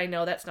Atlantis, but I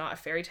know that's not a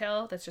fairy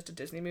tale. That's just a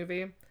Disney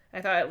movie. I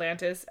thought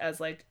Atlantis as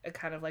like a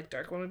kind of like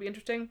dark one would be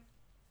interesting.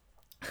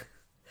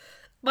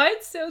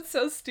 Mine sounds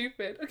so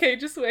stupid. Okay,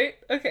 just wait.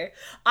 Okay.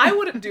 I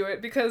wouldn't do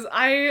it because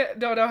I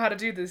don't know how to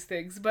do these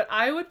things, but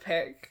I would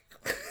pick...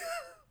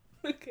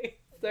 Okay,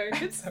 sorry.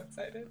 I'm so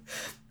excited.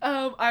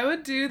 I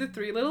would do the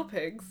Three Little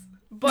Pigs,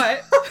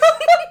 but...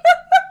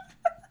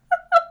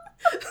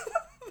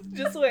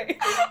 Just wait.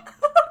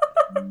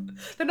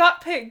 They're not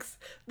pigs.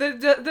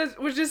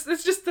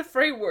 It's just the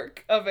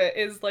framework of it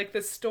is like the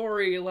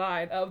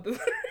storyline of the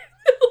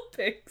Little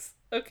Pigs.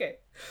 Okay.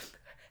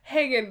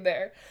 Hang in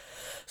there.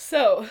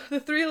 So,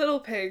 the Three Little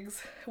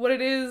Pigs, what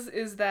it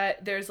is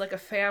that there's like a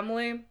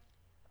family,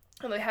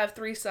 and they have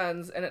 3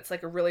 sons, and it's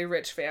like a really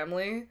rich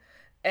family,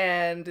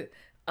 and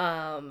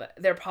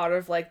they're part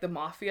of like the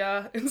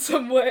mafia in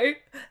some way.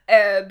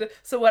 And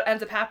so what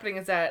ends up happening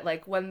is that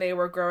like when they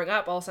were growing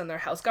up, all of a sudden their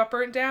house got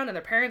burnt down and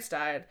their parents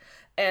died,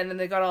 and then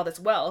they got all this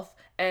wealth,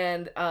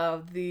 and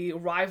the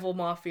rival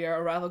mafia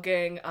or rival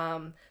gang,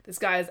 this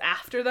guy is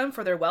after them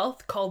for their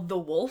wealth, called the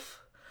Wolf.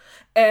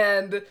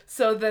 And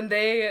so then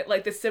they,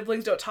 like, the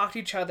siblings don't talk to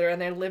each other, and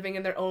they're living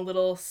in their own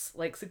little,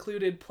 like,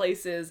 secluded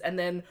places, and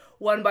then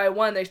one by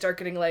one they start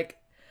getting, like,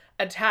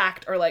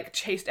 attacked or, like,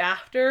 chased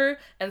after,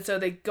 and so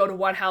they go to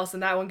one house,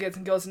 and that one goes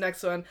to the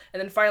next one,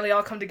 and then finally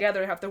all come together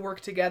and have to work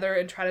together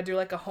and try to do,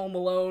 like, a Home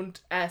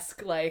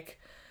Alone-esque, like,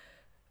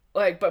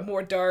 but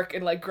more dark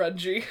and, like,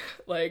 grungy,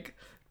 like,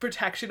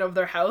 protection of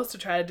their house to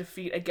try to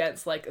defeat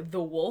against, like,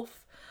 the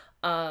wolf.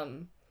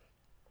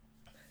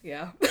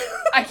 Yeah.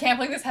 I can't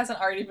believe this hasn't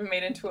already been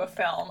made into a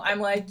film. I'm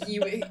like,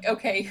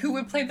 okay, who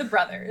would play the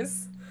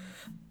brothers?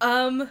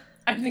 I'm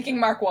thinking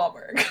Mark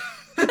Wahlberg.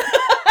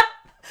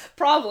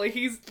 Probably.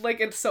 He's, like,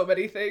 in so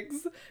many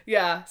things.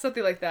 Yeah,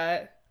 something like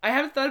that. I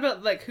haven't thought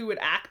about, like, who would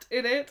act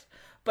in it,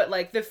 but,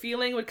 like, the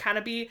feeling would kind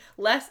of be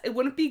less, it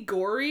wouldn't be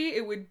gory,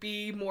 it would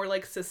be more,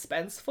 like,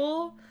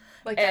 suspenseful.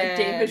 Like a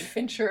David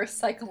Fincher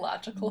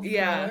psychological thriller?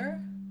 Yeah.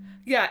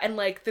 Yeah, and,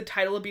 like, the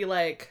title would be,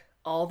 like,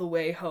 All the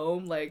Way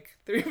Home, like,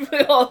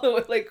 all the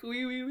way, like,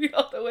 wee,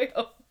 all the way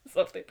home,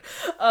 something.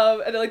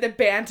 And then, like, they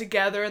band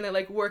together and they,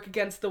 like, work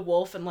against the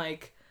wolf, and,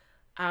 like,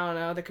 I don't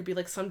know, there could be,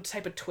 like, some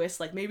type of twist,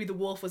 like, maybe the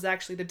wolf was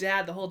actually the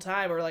dad the whole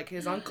time, or, like,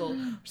 his uncle,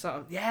 or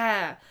something.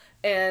 Yeah.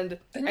 And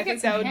then you get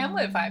some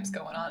Hamlet vibes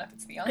going on if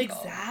it's the uncle.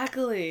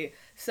 Exactly.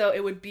 So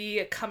it would be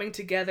a coming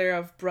together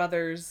of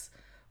brothers.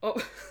 Oh,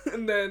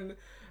 and then,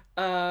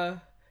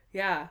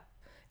 yeah.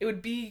 It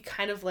would be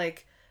kind of,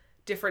 like,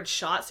 different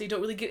shots, so you don't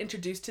really get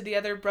introduced to the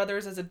other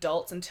brothers as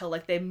adults until,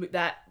 like,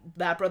 that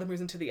brother moves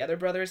into the other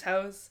brother's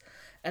house,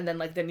 and then,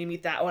 like, then you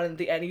meet that one, and at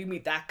the end you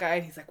meet that guy,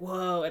 and he's like,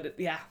 whoa, and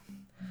yeah.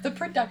 The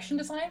production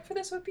design for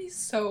this would be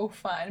so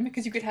fun,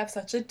 because you could have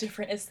such a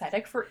different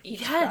aesthetic for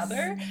each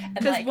brother,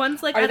 and, like,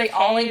 one's, like, are they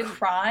all in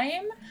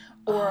crime,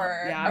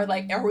 or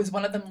or was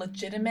one of them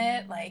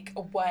legitimate? Like,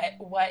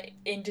 what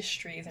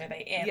industries are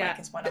they in? Like,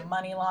 is one a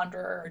money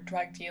launderer or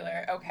drug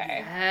dealer?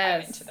 Okay,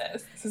 I'm into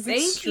this. This is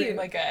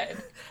extremely good.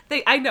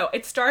 I know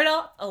it started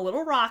out a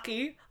little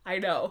rocky. I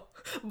know,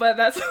 but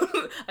that's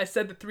I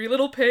said the Three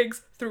Little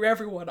Pigs threw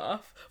everyone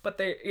off.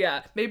 But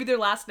maybe their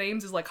last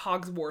names is like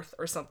Hogsworth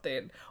or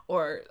something,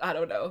 or I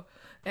don't know.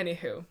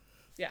 Anywho,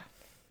 yeah,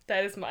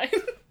 that is mine.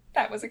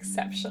 That was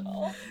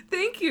exceptional.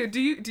 Thank you. Do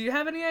you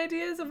have any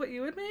ideas of what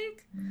you would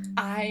make?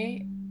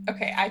 I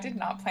did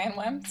not plan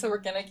one, so we're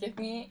gonna give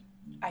me.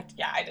 I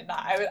did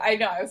not. I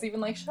know. I was even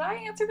like, should I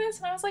answer this?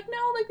 And I was like, no.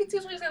 Like, it's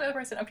usually just the other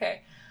person.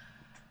 Okay.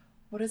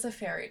 What is a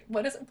fairy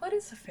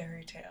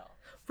tale?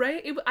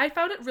 Right? I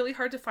found it really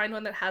hard to find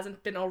one that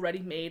hasn't been already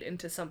made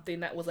into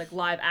something that was like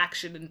live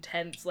action,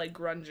 intense, like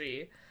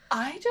grungy.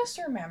 I just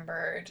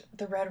remembered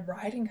the Red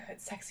Riding Hood,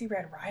 Sexy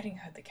Red Riding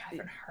Hood that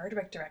Catherine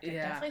Hardwicke directed.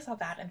 Yeah. Definitely saw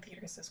that in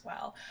theaters as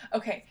well.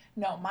 Okay,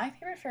 no, my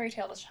favorite fairy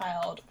tale as a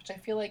child, which I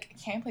feel like, I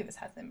can't believe this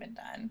hasn't been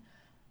done,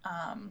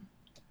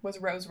 was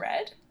Rose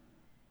Red.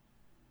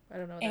 I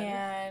don't know what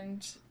that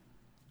is.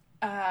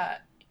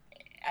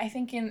 I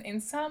think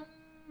in some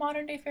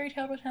modern day fairy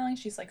tale retelling,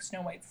 she's like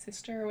Snow White's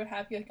sister or what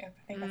have you. I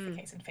think that's the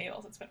case in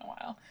Fables. It's been a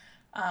while.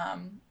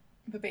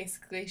 But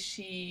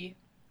basically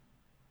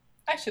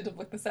I should have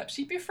looked this up.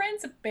 She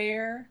befriends a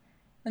bear,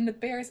 and the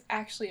bear is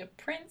actually a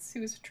prince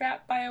who is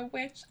trapped by a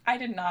witch. I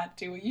did not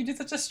do it. You did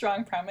such a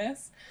strong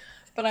premise.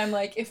 But I'm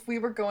like, if we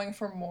were going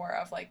for more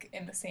of, like,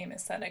 in the same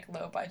aesthetic,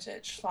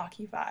 low-budget,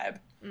 schlocky vibe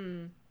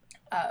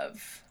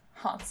of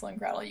Hansel and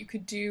Gretel, you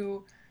could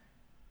do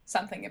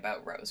something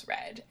about Rose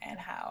Red and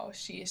how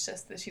she's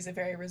a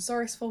very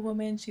resourceful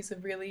woman. She's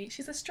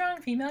a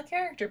strong female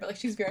character, but, like,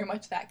 she's very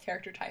much that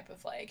character type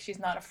of, like, she's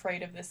not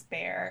afraid of this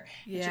bear.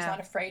 Yeah. She's not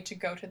afraid to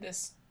go to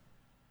this,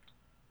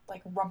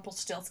 like,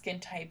 Rumpelstiltskin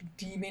type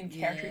demon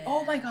character. Yeah.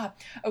 Oh my god.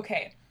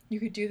 Okay, you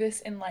could do this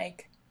in,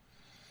 like,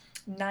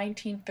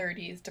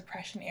 1930s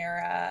Depression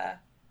era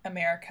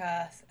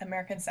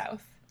American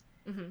South,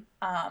 and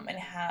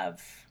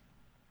have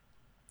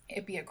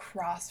it be a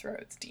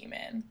crossroads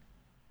demon.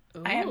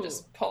 Ooh. I am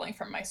just pulling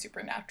from my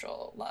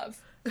Supernatural love.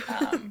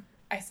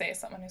 I say as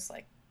someone who's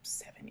like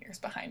 7 years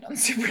behind on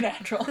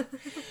Supernatural.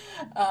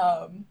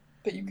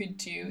 But you could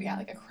do,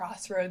 like a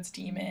crossroads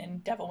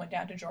demon, Devil Went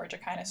Down to Georgia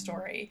kind of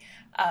story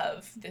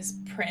of this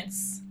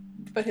prince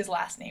but his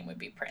last name would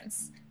be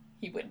Prince.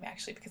 He wouldn't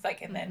actually, because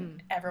like, and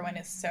then everyone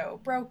is so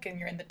broke and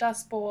you're in the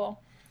Dust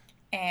Bowl,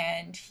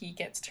 and he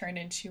gets turned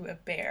into a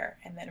bear,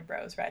 and then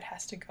Rose Red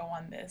has to go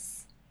on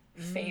this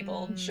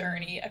fabled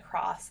journey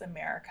across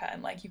America,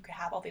 and like you could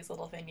have all these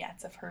little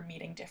vignettes of her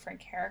meeting different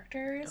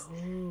characters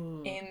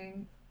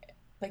in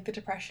like the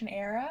Depression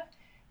era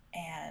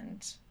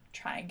and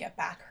try and get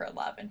back her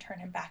love and turn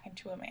him back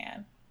into a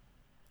man.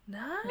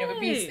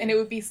 Nice. And it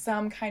would be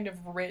some kind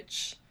of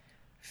rich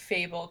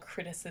fable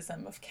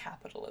criticism of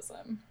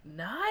capitalism.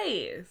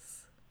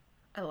 Nice.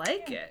 I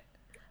like it.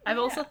 I've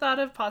also thought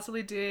of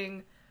possibly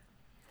doing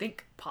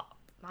think pop.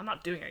 I'm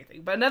not doing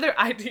anything, but another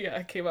idea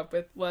I came up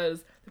with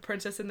was The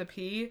Princess and the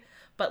Pea,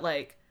 but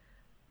like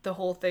the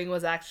whole thing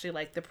was actually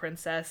like the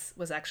princess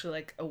was actually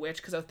like a witch,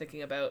 because I was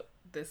thinking about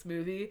this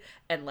movie,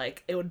 and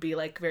like it would be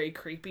like very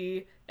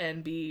creepy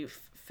and be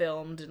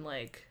filmed in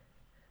like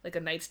a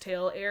Knight's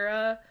Tale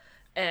era,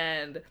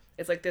 and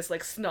it's like this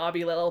like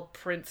snobby little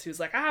prince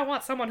who's like, I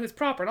want someone who's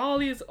proper and all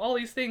these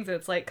things, and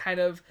it's like kind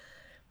of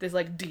this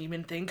like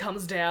demon thing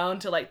comes down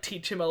to like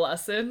teach him a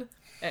lesson.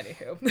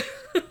 Anywho.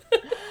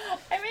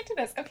 I'm into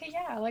this. Okay,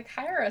 yeah, like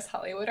hire us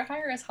Hollywood, or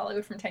hire us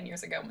Hollywood from 10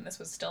 years ago when this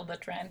was still the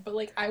trend, but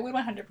like I would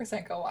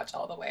 100% go watch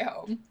All the Way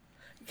Home.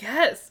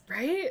 Yes,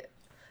 right?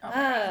 Oh my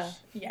gosh.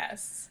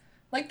 Yes.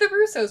 Like the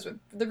Russos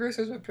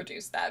would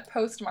produce that.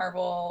 Post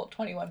Marvel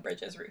 21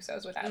 Bridges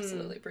Russos would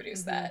absolutely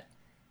produce that.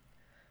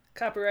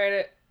 Copyright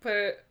it,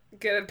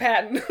 get a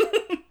patent.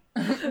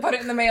 Put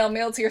it in the mail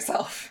it to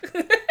yourself.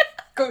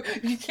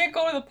 You can't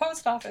go to the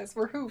post office.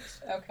 We're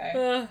hoops.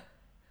 Okay.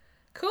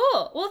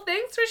 Cool. Well,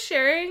 thanks for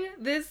sharing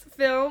this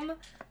film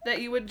that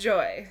you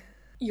enjoy.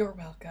 You're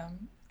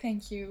welcome.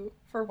 Thank you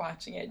for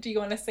watching it. Do you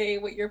want to say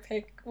what your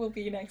pick will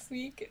be next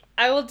week?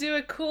 I will do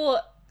a cool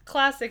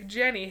classic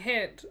Jenny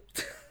hint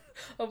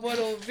of what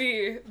it'll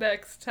be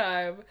next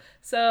time.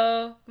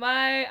 So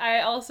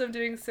I also am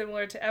doing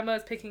similar to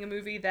Emma's, picking a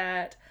movie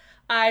that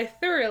I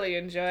thoroughly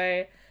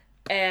enjoy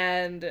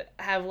and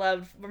have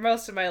loved for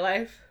most of my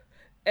life.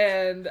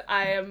 And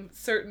I am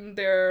certain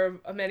there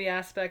are many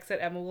aspects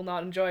that Emma will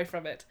not enjoy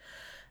from it.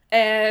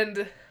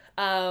 And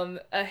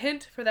a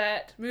hint for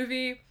that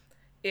movie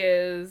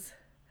is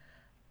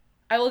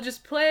I will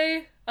just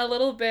play a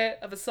little bit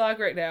of a song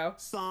right now.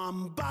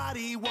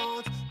 Somebody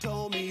once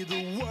told me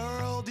the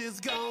world is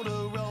gonna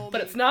roll me.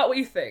 But it's not what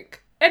you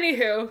think.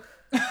 Anywho.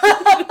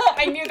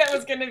 I knew that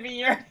was going to be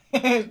your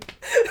hint.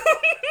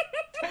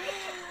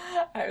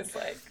 I was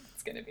like,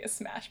 it's going to be a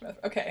Smash Mouth.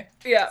 Okay.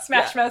 Yeah.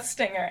 Smash Mouth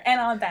stinger. And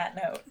on that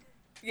note.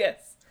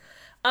 Yes.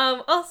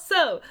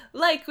 Also,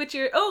 like what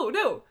you're... Oh,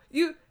 no.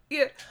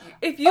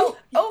 If you...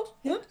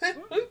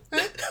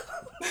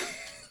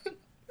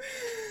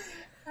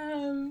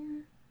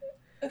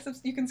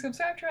 You can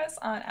subscribe to us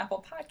on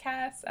Apple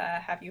Podcasts,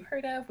 Have You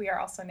Heard Of? We are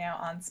also now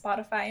on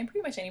Spotify and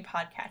pretty much any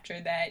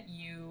podcatcher that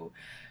you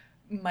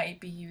might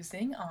be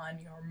using on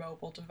your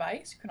mobile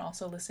device. You can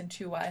also listen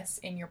to us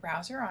in your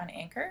browser on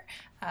Anchor.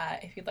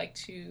 If you'd like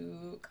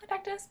to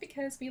contact us,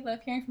 because we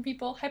love hearing from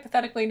people.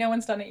 Hypothetically, no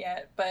one's done it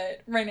yet,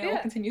 but right now we'll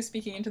continue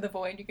speaking into the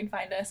void. You can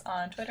find us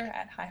on Twitter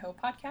at HiHo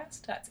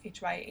Podcast. That's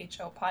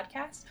HYHO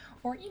Podcast.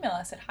 Or email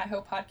us at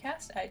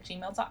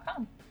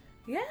HiHoPodcast@gmail.com.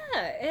 Yeah,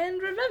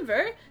 and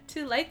remember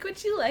to like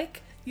what you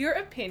like. Your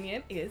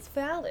opinion is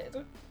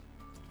valid.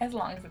 As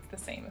long as it's the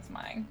same as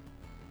mine.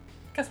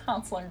 Because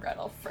Hansel and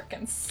Gretel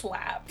frickin'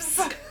 slaps.